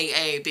doing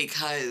AA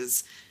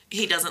because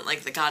he doesn't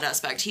like the God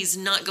aspect. He's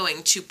not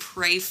going to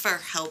pray for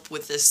help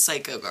with this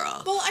psycho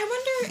girl. Well,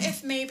 I wonder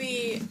if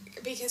maybe,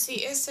 because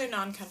he is so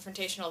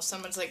non-confrontational, if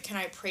someone's like, can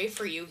I pray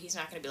for you, he's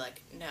not going to be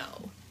like,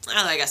 no.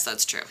 Oh, I guess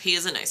that's true. He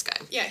is a nice guy.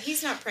 Yeah,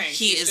 he's not praying.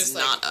 He He's is just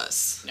not like,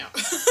 us. No.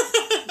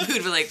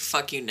 Who'd be like,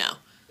 fuck you, no.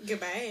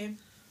 Goodbye.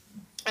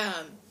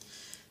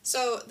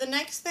 So the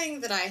next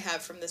thing that I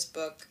have from this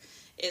book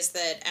is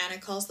that Anna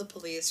calls the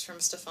police from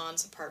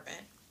Stefan's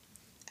apartment.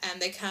 And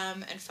they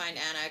come and find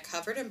Anna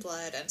covered in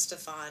blood and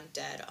Stefan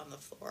dead on the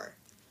floor.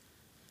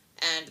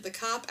 And the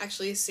cop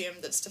actually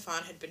assumed that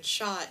Stefan had been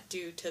shot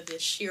due to the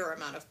sheer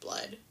amount of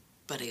blood.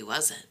 But he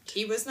wasn't.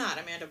 He was not.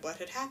 Amanda, what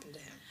had happened to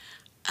him?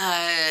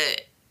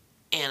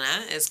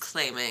 Anna is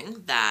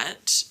claiming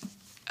that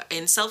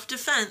in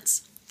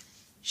self-defense,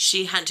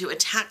 she had to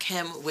attack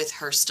him with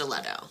her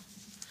stiletto.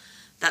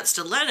 That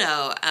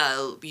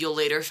stiletto, you'll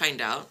later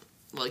find out.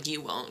 Well,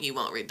 you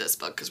won't read this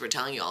book because we're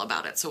telling you all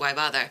about it, so why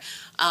bother?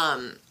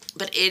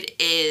 But it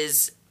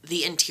is,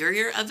 the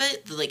interior of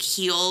it, the like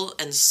heel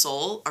and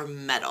sole are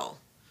metal,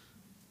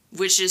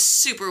 which is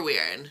super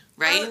weird,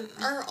 right?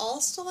 Are all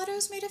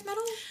stilettos made of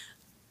metal?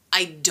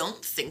 I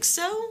don't think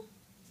so.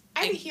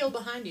 I have a heel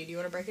behind you. Do you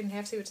want to break it in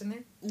half, see what's in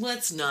there?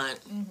 Let's not.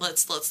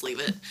 Let's leave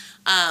it.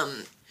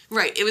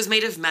 Right, it was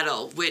made of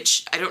metal,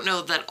 which I don't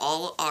know that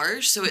all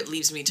are, so it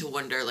leaves me to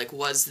wonder, like,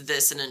 was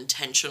this an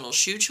intentional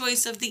shoe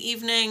choice of the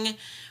evening?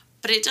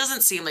 But it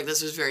doesn't seem like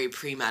this was very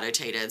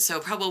premeditated, so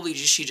probably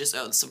she just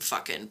owns some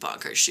fucking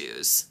bonkers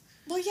shoes.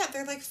 Well, yeah,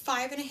 they're like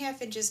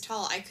 5.5 inches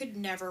tall. I could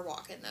never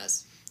walk in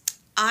those.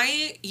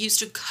 I used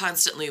to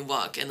constantly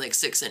walk in, like,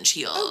 6-inch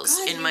heels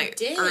God, in you my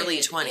did. early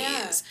 20s.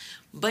 Yeah.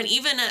 But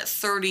even at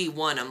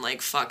 31, I'm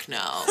like, fuck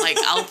no. Like,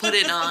 I'll put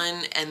it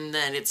on, and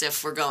then it's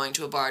if we're going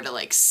to a bar to,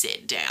 like,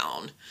 sit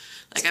down.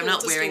 Like, I'm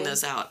not wearing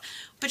those out.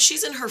 But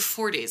she's in her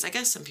 40s. I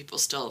guess some people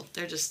still,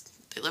 they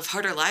live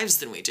harder lives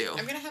than we do.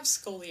 I'm going to have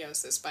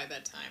scoliosis by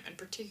that time, and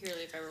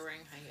particularly if I were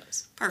wearing high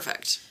heels.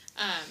 Perfect.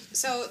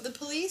 So the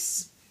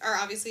police are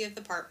obviously at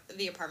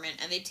the apartment,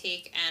 and they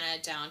take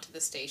Anna down to the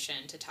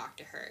station to talk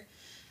to her.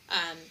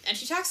 And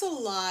she talks a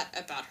lot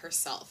about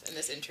herself in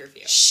this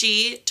interview.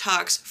 She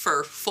talks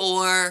for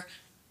 4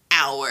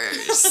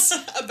 hours.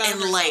 About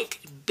and, herself. like,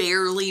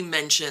 barely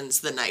mentions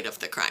the night of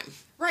the crime.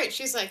 Right,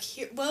 she's like,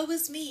 woe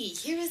was me,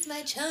 here is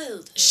my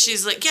childhood.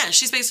 She's like, yeah,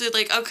 she's basically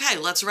like, okay,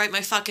 let's write my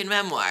fucking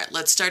memoir.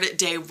 Let's start at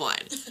day 1.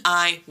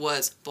 I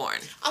was born.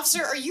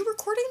 Officer, are you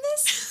recording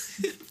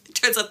this?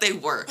 Turns out they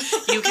were.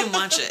 You can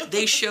watch it.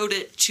 They showed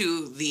it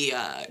to the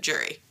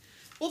jury.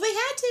 Well, they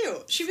had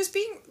to. She was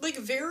being, like,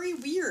 very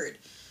weird.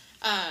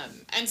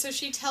 And so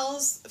she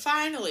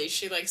finally,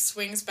 she, like,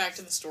 swings back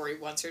to the story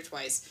once or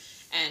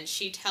twice, and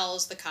she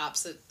tells the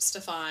cops that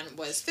Stefan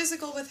was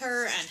physical with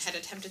her and had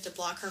attempted to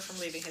block her from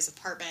leaving his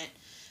apartment.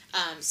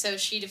 So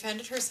she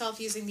defended herself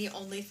using the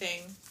only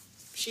thing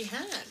she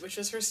had, which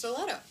was her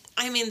stiletto.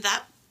 I mean,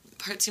 that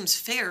part seems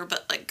fair,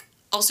 but, like,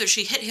 also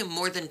she hit him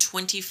more than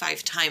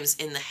 25 times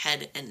in the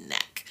head and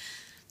neck.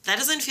 That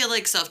doesn't feel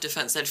like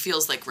self-defense. That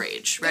feels like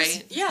rage,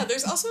 right?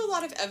 There's also a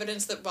lot of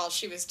evidence that while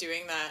she was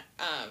doing that,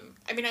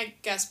 I mean, I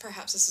guess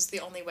perhaps this is the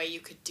only way you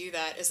could do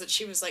that, is that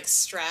she was, like,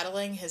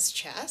 straddling his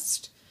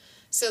chest.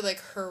 So, like,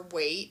 her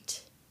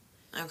weight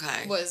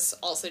was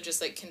also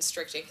just, like,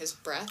 constricting his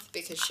breath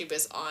because she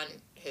was on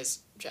his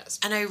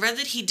chest. And I read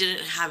that he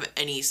didn't have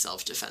any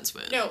self-defense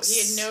wounds. No, he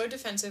had no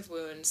defensive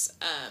wounds.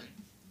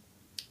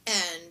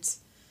 And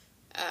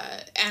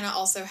Anna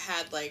also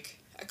had, like,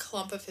 a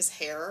clump of his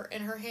hair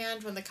in her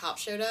hand when the cop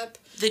showed up.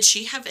 Did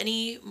she have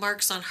any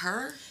marks on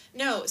her?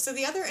 No. So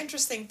the other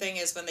interesting thing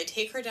is when they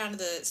take her down to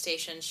the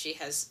station, she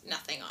has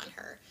nothing on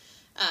her.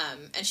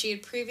 And she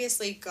had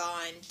previously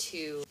gone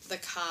to the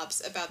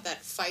cops about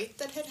that fight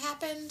that had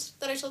happened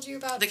that I told you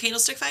about. The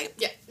candlestick fight?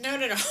 Yeah. No.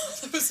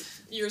 That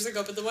was years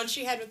ago, but the one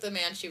she had with the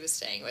man she was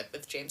staying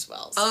with James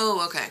Wells.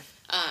 Oh, okay.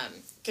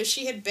 Because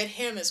she had bit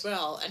him as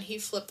well, and he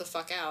flipped the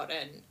fuck out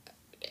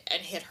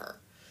and hit her.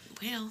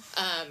 Well.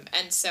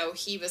 And so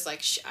he was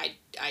like,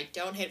 I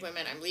don't hit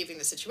women, I'm leaving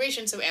the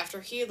situation. So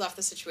after he had left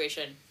the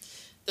situation,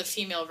 the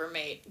female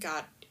roommate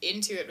got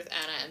into it with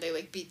Anna, and they,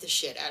 like, beat the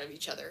shit out of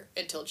each other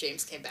until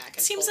James came back and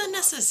Seems pulled them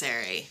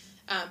unnecessary.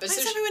 off. Why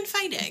is everyone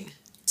fighting?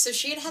 So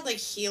she had, like,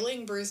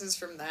 healing bruises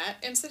from that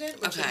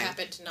incident, which had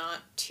happened not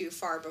too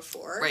far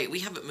before. Right, we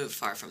haven't moved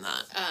far from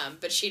that.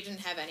 But she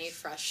didn't have any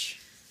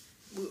fresh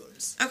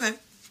wounds. Okay.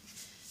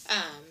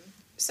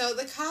 So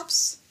the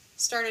cops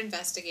start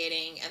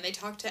investigating, and they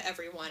talk to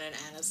everyone in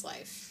Anna's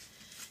life.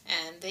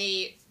 And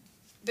they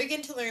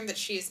begin to learn that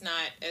she's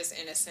not as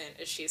innocent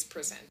as she's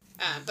presented.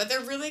 But they're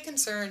really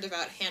concerned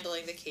about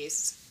handling the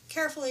case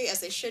carefully,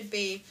 as they should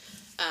be,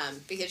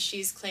 because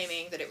she's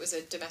claiming that it was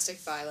a domestic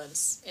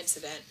violence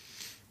incident.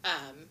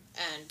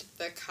 And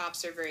the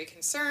cops are very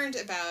concerned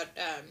about,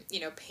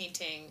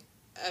 painting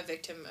a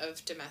victim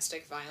of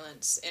domestic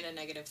violence in a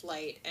negative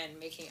light and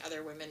making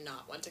other women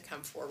not want to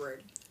come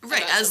forward.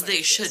 Right, as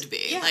they should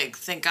be. Yeah. Like,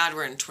 thank God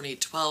we're in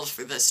 2012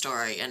 for this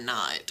story and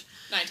not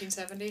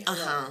 1970?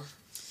 Uh-huh.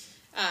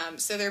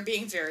 So they're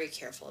being very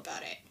careful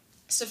about it.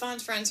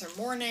 Stefan's friends are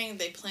mourning.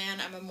 They plan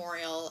a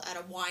memorial at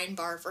a wine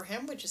bar for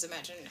him, which is,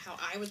 imagine how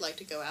I would like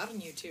to go out,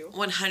 and you too.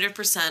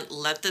 100%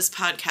 let this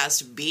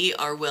podcast be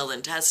our will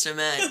and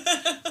testament.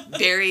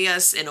 Bury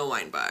us in a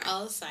wine bar.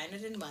 I'll sign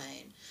it in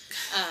wine.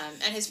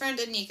 And his friend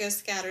Anika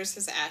scatters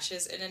his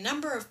ashes in a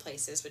number of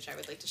places, which I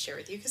would like to share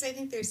with you, because I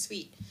think they're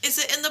sweet. Is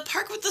it in the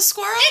park with the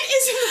squirrel? It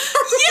is in the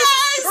park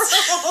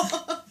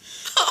with the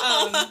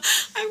squirrel!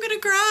 I'm gonna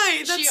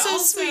cry. That's so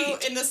sweet. She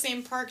also, in the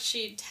same park,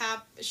 she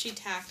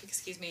tacked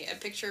a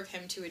picture of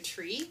him to a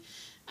tree.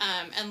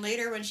 And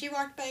later, when she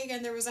walked by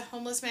again, there was a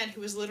homeless man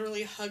who was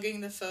literally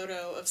hugging the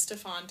photo of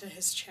Stefan to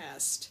his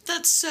chest.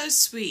 That's so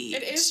sweet.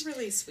 It is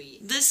really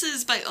sweet. This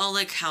is, by all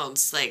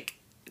accounts, like,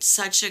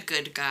 such a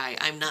good guy.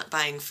 I'm not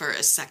buying for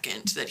a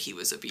second that he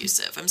was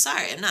abusive. I'm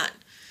sorry, I'm not.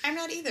 I'm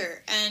not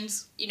either. And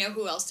you know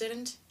who else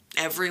didn't?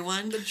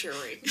 Everyone? The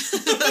jury.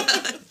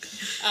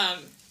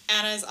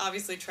 Anna is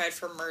obviously tried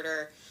for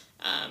murder.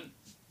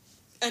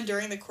 And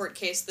during the court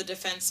case, the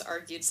defense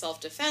argued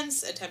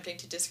self-defense, attempting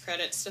to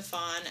discredit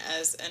Stefan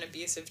as an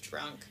abusive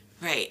drunk.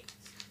 Right.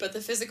 But the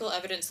physical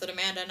evidence that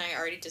Amanda and I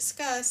already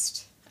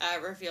discussed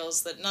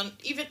reveals that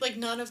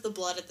none of the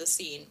blood at the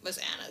scene was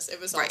Anna's. It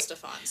was all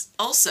Stefan's.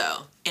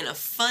 Also, in a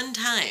fun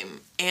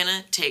time,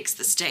 Anna takes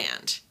the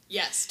stand.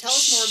 Yes, tell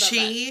us more about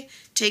that. She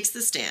takes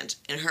the stand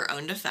in her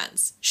own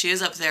defense. She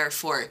is up there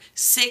for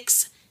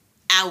 6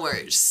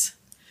 hours.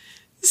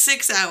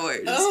 6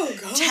 hours. Oh,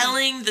 God.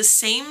 Telling the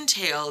same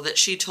tale that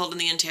she told in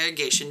the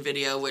interrogation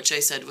video, which I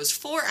said was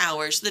 4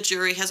 hours. The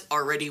jury has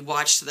already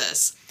watched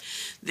this.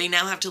 They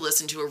now have to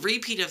listen to a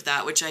repeat of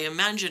that, which I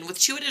imagine with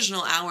 2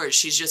 additional hours,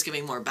 she's just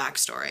giving more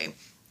backstory.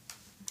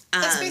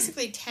 That's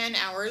basically 10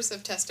 hours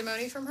of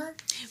testimony from her?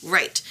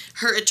 Right.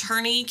 Her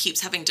attorney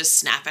keeps having to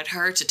snap at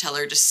her to tell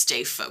her to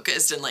stay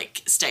focused and,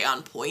 like, stay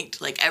on point.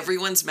 Like,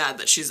 everyone's mad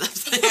that she's up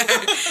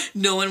there.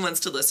 No one wants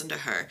to listen to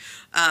her.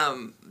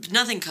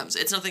 Nothing comes.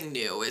 It's nothing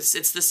new.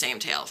 It's the same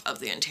tale of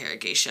the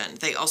interrogation.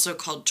 They also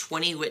called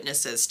 20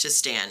 witnesses to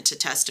stand to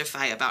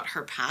testify about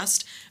her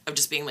past of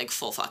just being, like,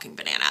 full fucking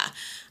banana.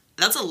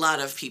 That's a lot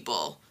of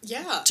people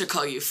to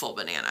call you full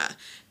banana.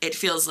 It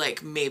feels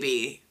like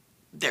maybe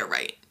they're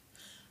right.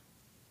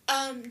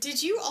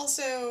 Did you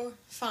also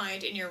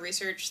find in your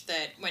research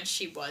that when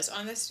she was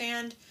on the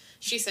stand,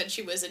 she said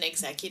she was an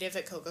executive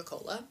at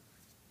Coca-Cola?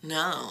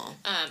 No.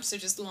 So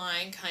just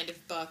lying kind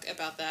of buck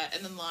about that,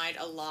 and then lied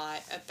a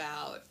lot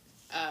about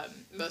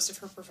most of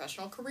her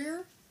professional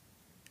career?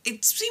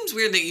 It seems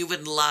weird that you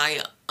would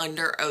lie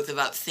under oath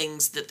about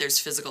things that there's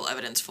physical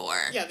evidence for.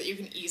 Yeah, that you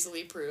can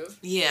easily prove.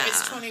 Yeah.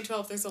 It's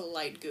 2012, there's a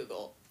light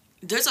Google.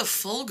 There's a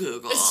full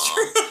Google. It's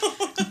true.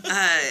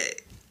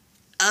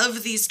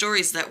 Of these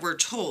stories that were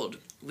told,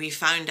 we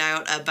found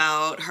out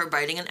about her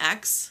biting an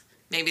ex.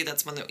 Maybe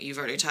that's one that you've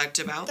already talked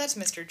about. That's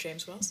Mr.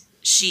 James Wells.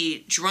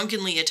 She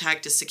drunkenly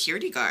attacked a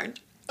security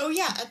guard. Oh,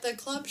 yeah, at the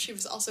club she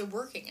was also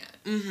working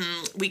at.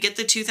 Mm-hmm. We get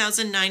the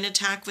 2009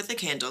 attack with a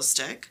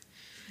candlestick.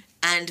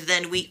 And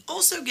then we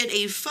also get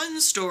a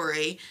fun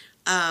story.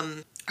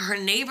 Her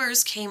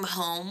neighbors came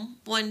home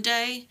one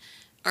day,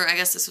 or I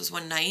guess this was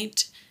one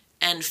night,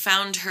 and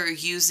found her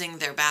using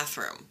their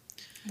bathroom.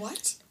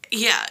 What?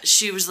 Yeah,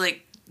 she was,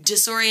 like,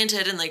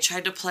 disoriented and, like,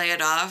 tried to play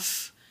it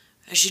off.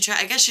 She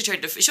had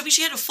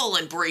to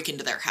full-on break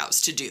into their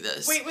house to do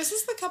this. Wait, was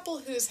this the couple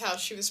whose house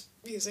she was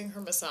using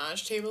her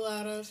massage table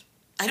out of?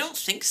 I don't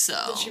think so.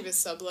 That she was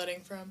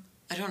subletting from?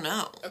 I don't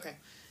know. Okay.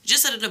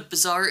 Just had a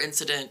bizarre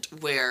incident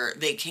where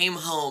they came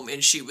home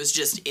and she was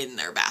just in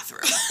their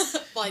bathroom.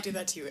 Well, I do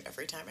that to you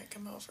every time I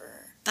come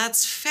over.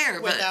 That's fair,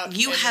 but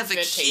you have a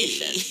key.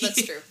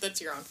 That's true.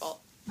 That's your own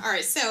fault. All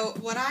right, so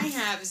what I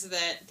have is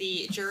that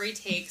the jury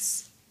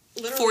takes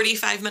literally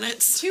 45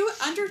 minutes?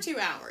 under 2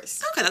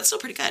 hours. Okay, that's still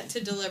pretty good.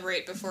 To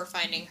deliberate before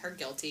finding her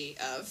guilty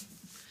of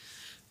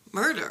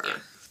murder. Yeah.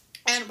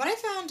 And what I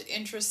found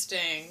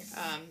interesting,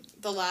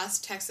 the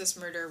last Texas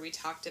murder we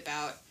talked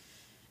about,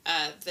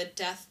 the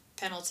death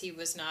penalty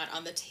was not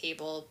on the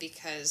table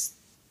because...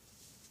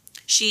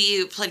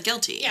 She pled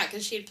guilty. Yeah,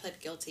 because she had pled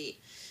guilty.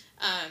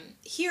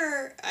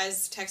 Here,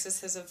 as Texas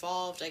has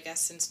evolved, I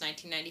guess, since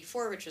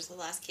 1994, which was the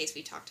last case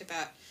we talked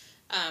about,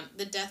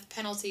 the death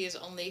penalty is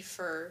only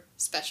for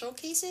special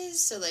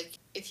cases. So, like,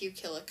 if you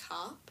kill a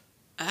cop.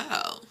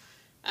 Oh.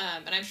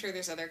 And I'm sure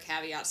there's other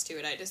caveats to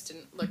it. I just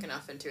didn't look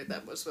enough into it.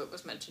 That was what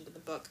was mentioned in the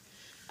book.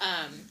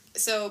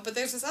 But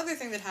there's this other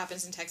thing that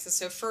happens in Texas.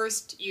 So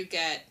first you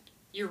get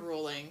your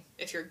ruling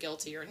if you're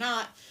guilty or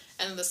not.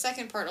 And then the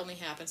second part only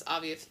happens,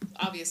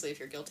 obviously, if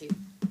you're guilty.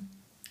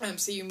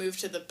 So you move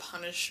to the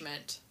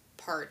punishment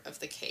part of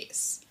the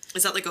case.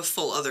 Is that like a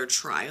full other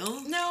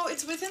trial? No,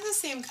 it's within the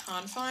same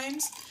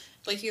confines.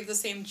 Like, you have the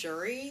same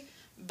jury,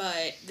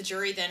 but the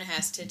jury then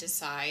has to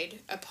decide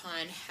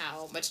upon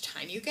how much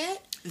time you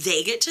get.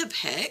 They get to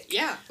pick?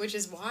 Yeah, which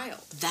is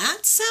wild.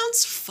 That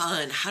sounds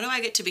fun. How do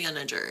I get to be on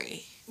a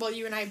jury? Well,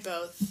 you and I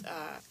both...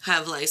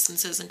 have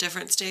licenses in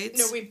different states?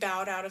 No, we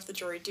bowed out of the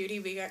jury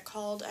duty we got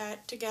called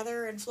at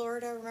together in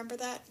Florida. Remember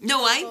that?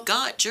 No, I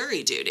got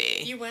jury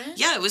duty. You went?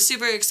 Yeah, it was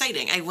super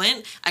exciting. I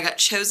went, I got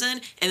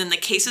chosen, and then the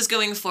case is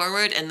going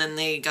forward, and then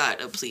they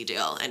got a plea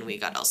deal, and we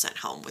got all sent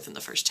home within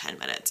the first 10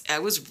 minutes. I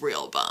was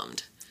real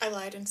bummed. I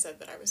lied and said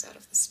that I was out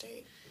of the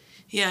state.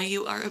 Yeah,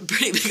 you are a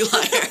pretty big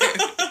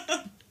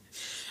liar.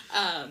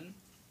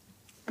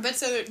 But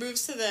so it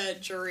moves to the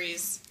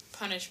jury's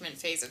punishment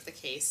phase of the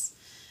case.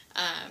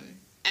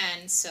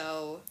 And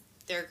so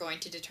they're going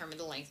to determine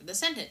the length of the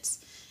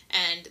sentence.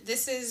 And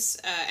this is,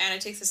 Anna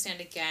takes a stand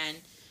again,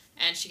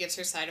 and she gives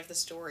her side of the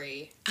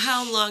story.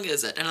 How long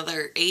is it?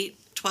 Another 8,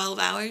 12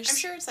 hours? I'm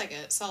sure it's like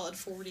a solid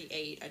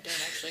 48. I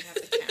don't actually have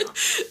the count.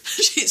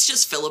 She's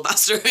just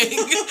filibustering.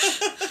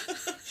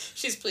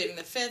 She's pleading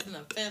the fifth and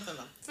the fifth and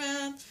the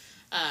fifth.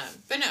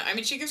 But no, I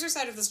mean, she gives her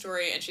side of the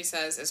story, and she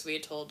says, as we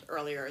had told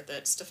earlier,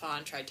 that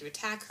Stefan tried to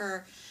attack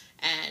her,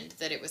 and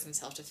that it was in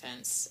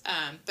self-defense.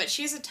 But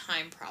she has a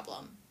time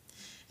problem.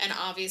 And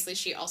obviously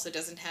she also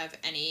doesn't have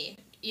any,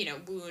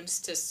 wounds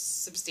to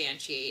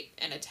substantiate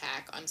an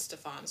attack on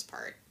Stefan's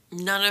part.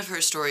 None of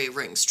her story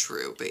rings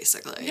true,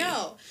 basically.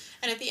 No.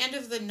 And at the end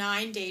of the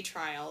 9-day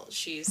trial,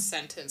 she's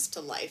sentenced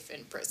to life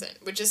in prison,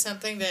 which is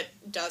something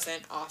that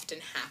doesn't often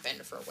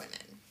happen for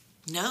women.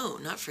 No,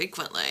 not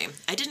frequently.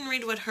 I didn't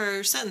read what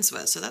her sentence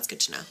was, so that's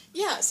good to know.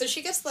 Yeah, so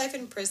she gets life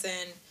in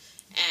prison,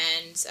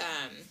 and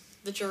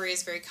the jury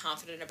is very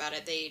confident about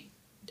it. They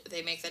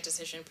make that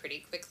decision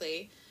pretty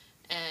quickly,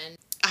 and...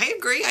 I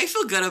agree. I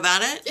feel good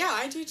about it. Yeah,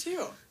 I do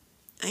too.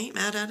 I ain't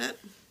mad at it.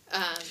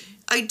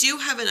 I do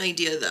have an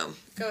idea, though.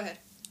 Go ahead.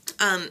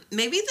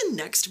 Maybe the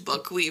next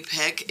book we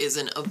pick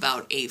isn't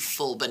about a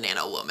full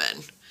banana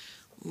woman.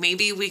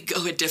 Maybe we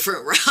go a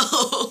different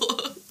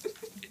route.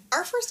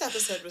 Our first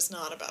episode was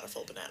not about a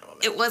full banana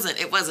woman. It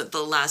wasn't.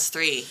 The last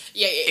 3,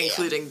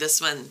 including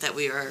this one that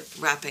we are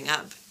wrapping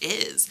up,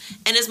 is.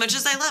 And as much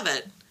as I love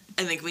it,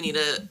 I think we need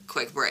a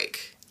quick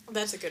break.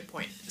 That's a good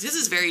point. This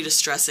is very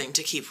distressing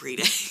to keep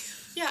reading.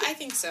 Yeah, I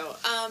think so.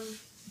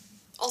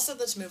 Also,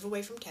 let's move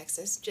away from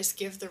Texas. Just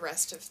give the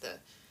rest of the...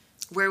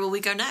 Where will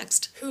we go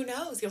next? Who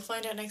knows? You'll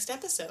find out next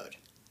episode.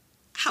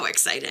 How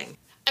exciting.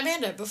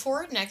 Amanda,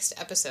 before next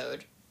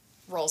episode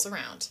rolls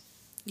around...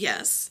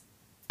 Yes?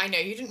 I know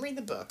you didn't read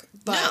the book,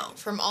 but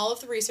from all of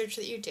the research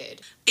that you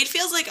did... It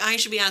feels like I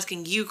should be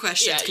asking you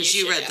questions because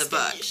you read the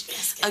book.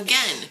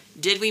 Again,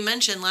 did we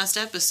mention last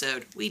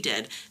episode? We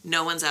did.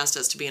 No one's asked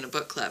us to be in a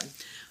book club.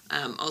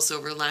 Also,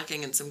 we're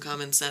lacking in some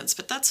common sense,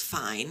 but that's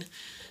fine.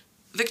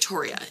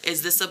 Victoria,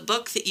 is this a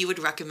book that you would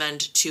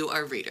recommend to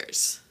our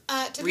readers?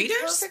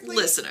 Readers?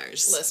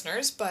 Listeners.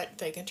 Listeners, but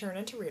they can turn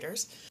into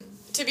readers.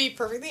 To be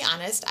perfectly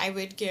honest, I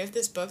would give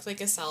this book like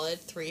a solid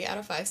 3 out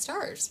of 5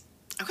 stars.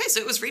 Okay, so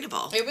it was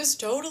readable. It was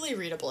totally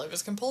readable. It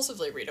was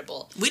compulsively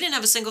readable. We didn't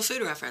have a single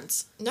food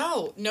reference.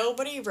 No,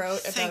 nobody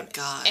wrote Thank about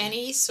God.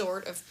 any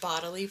sort of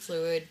bodily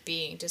fluid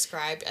being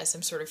described as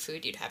some sort of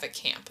food you'd have at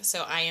camp.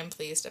 So I am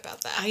pleased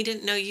about that. I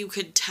didn't know you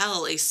could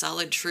tell a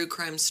solid true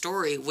crime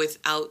story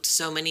without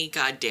so many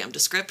goddamn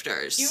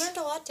descriptors. You learned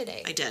a lot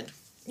today. I did.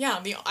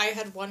 Yeah, I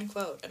had one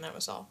quote, and that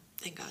was all.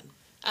 Thank God.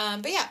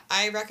 But yeah,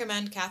 I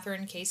recommend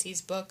Catherine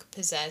Casey's book,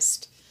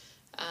 Possessed.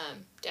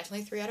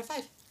 Definitely 3 out of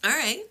 5. All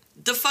right.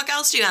 The fuck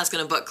else do you ask in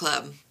a book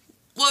club?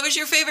 What was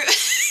your favorite...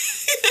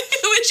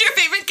 Who was your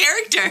favorite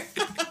character?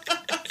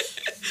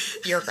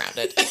 You're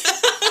grounded.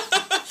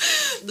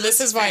 This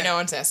is why no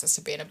one's asked us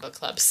to be in a book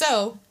club.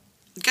 So...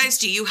 Guys,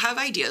 do you have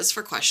ideas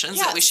for questions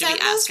that we should be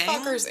asking?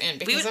 Send those fuckers in,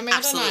 because we would Amanda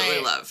absolutely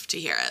and I love to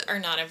hear it. Are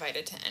not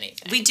invited to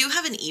anything. We do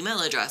have an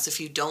email address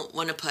if you don't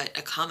want to put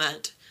a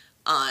comment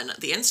on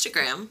the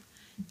Instagram.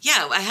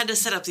 Yeah, I had to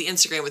set up the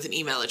Instagram with an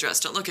email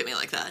address. Don't look at me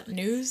like that.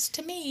 News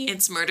to me.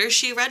 It's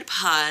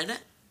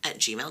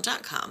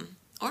murdershereadpod@gmail.com.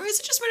 Or is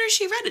it just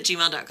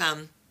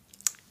murdersheread@gmail.com?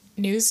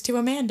 News to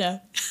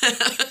Amanda.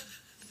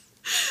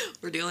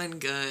 We're doing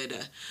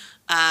good.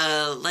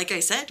 Like I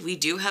said, we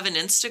do have an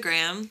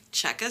Instagram.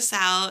 Check us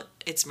out.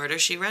 It's Murder,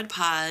 She Read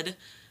Pod.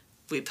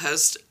 We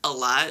post a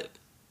lot,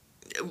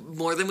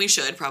 more than we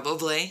should,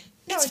 probably.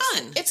 No, it's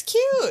fun. It's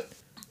cute.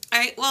 All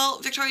right, well,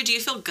 Victoria, do you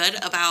feel good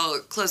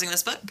about closing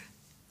this book?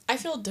 I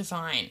feel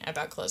divine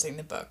about closing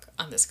the book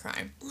on this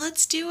crime.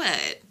 Let's do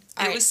it.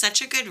 It was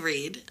such a good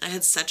read. I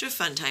had such a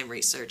fun time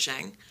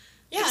researching.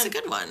 Yeah, it was a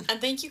good one. And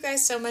thank you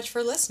guys so much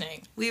for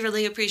listening. We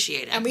really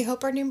appreciate it. And we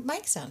hope our new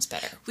mic sounds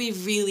better. We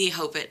really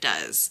hope it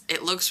does.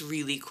 It looks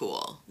really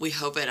cool. We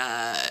hope it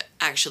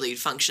actually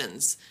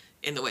functions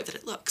in the way that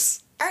it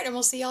looks. All right, and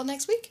we'll see y'all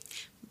next week.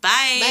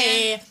 Bye.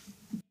 Bye.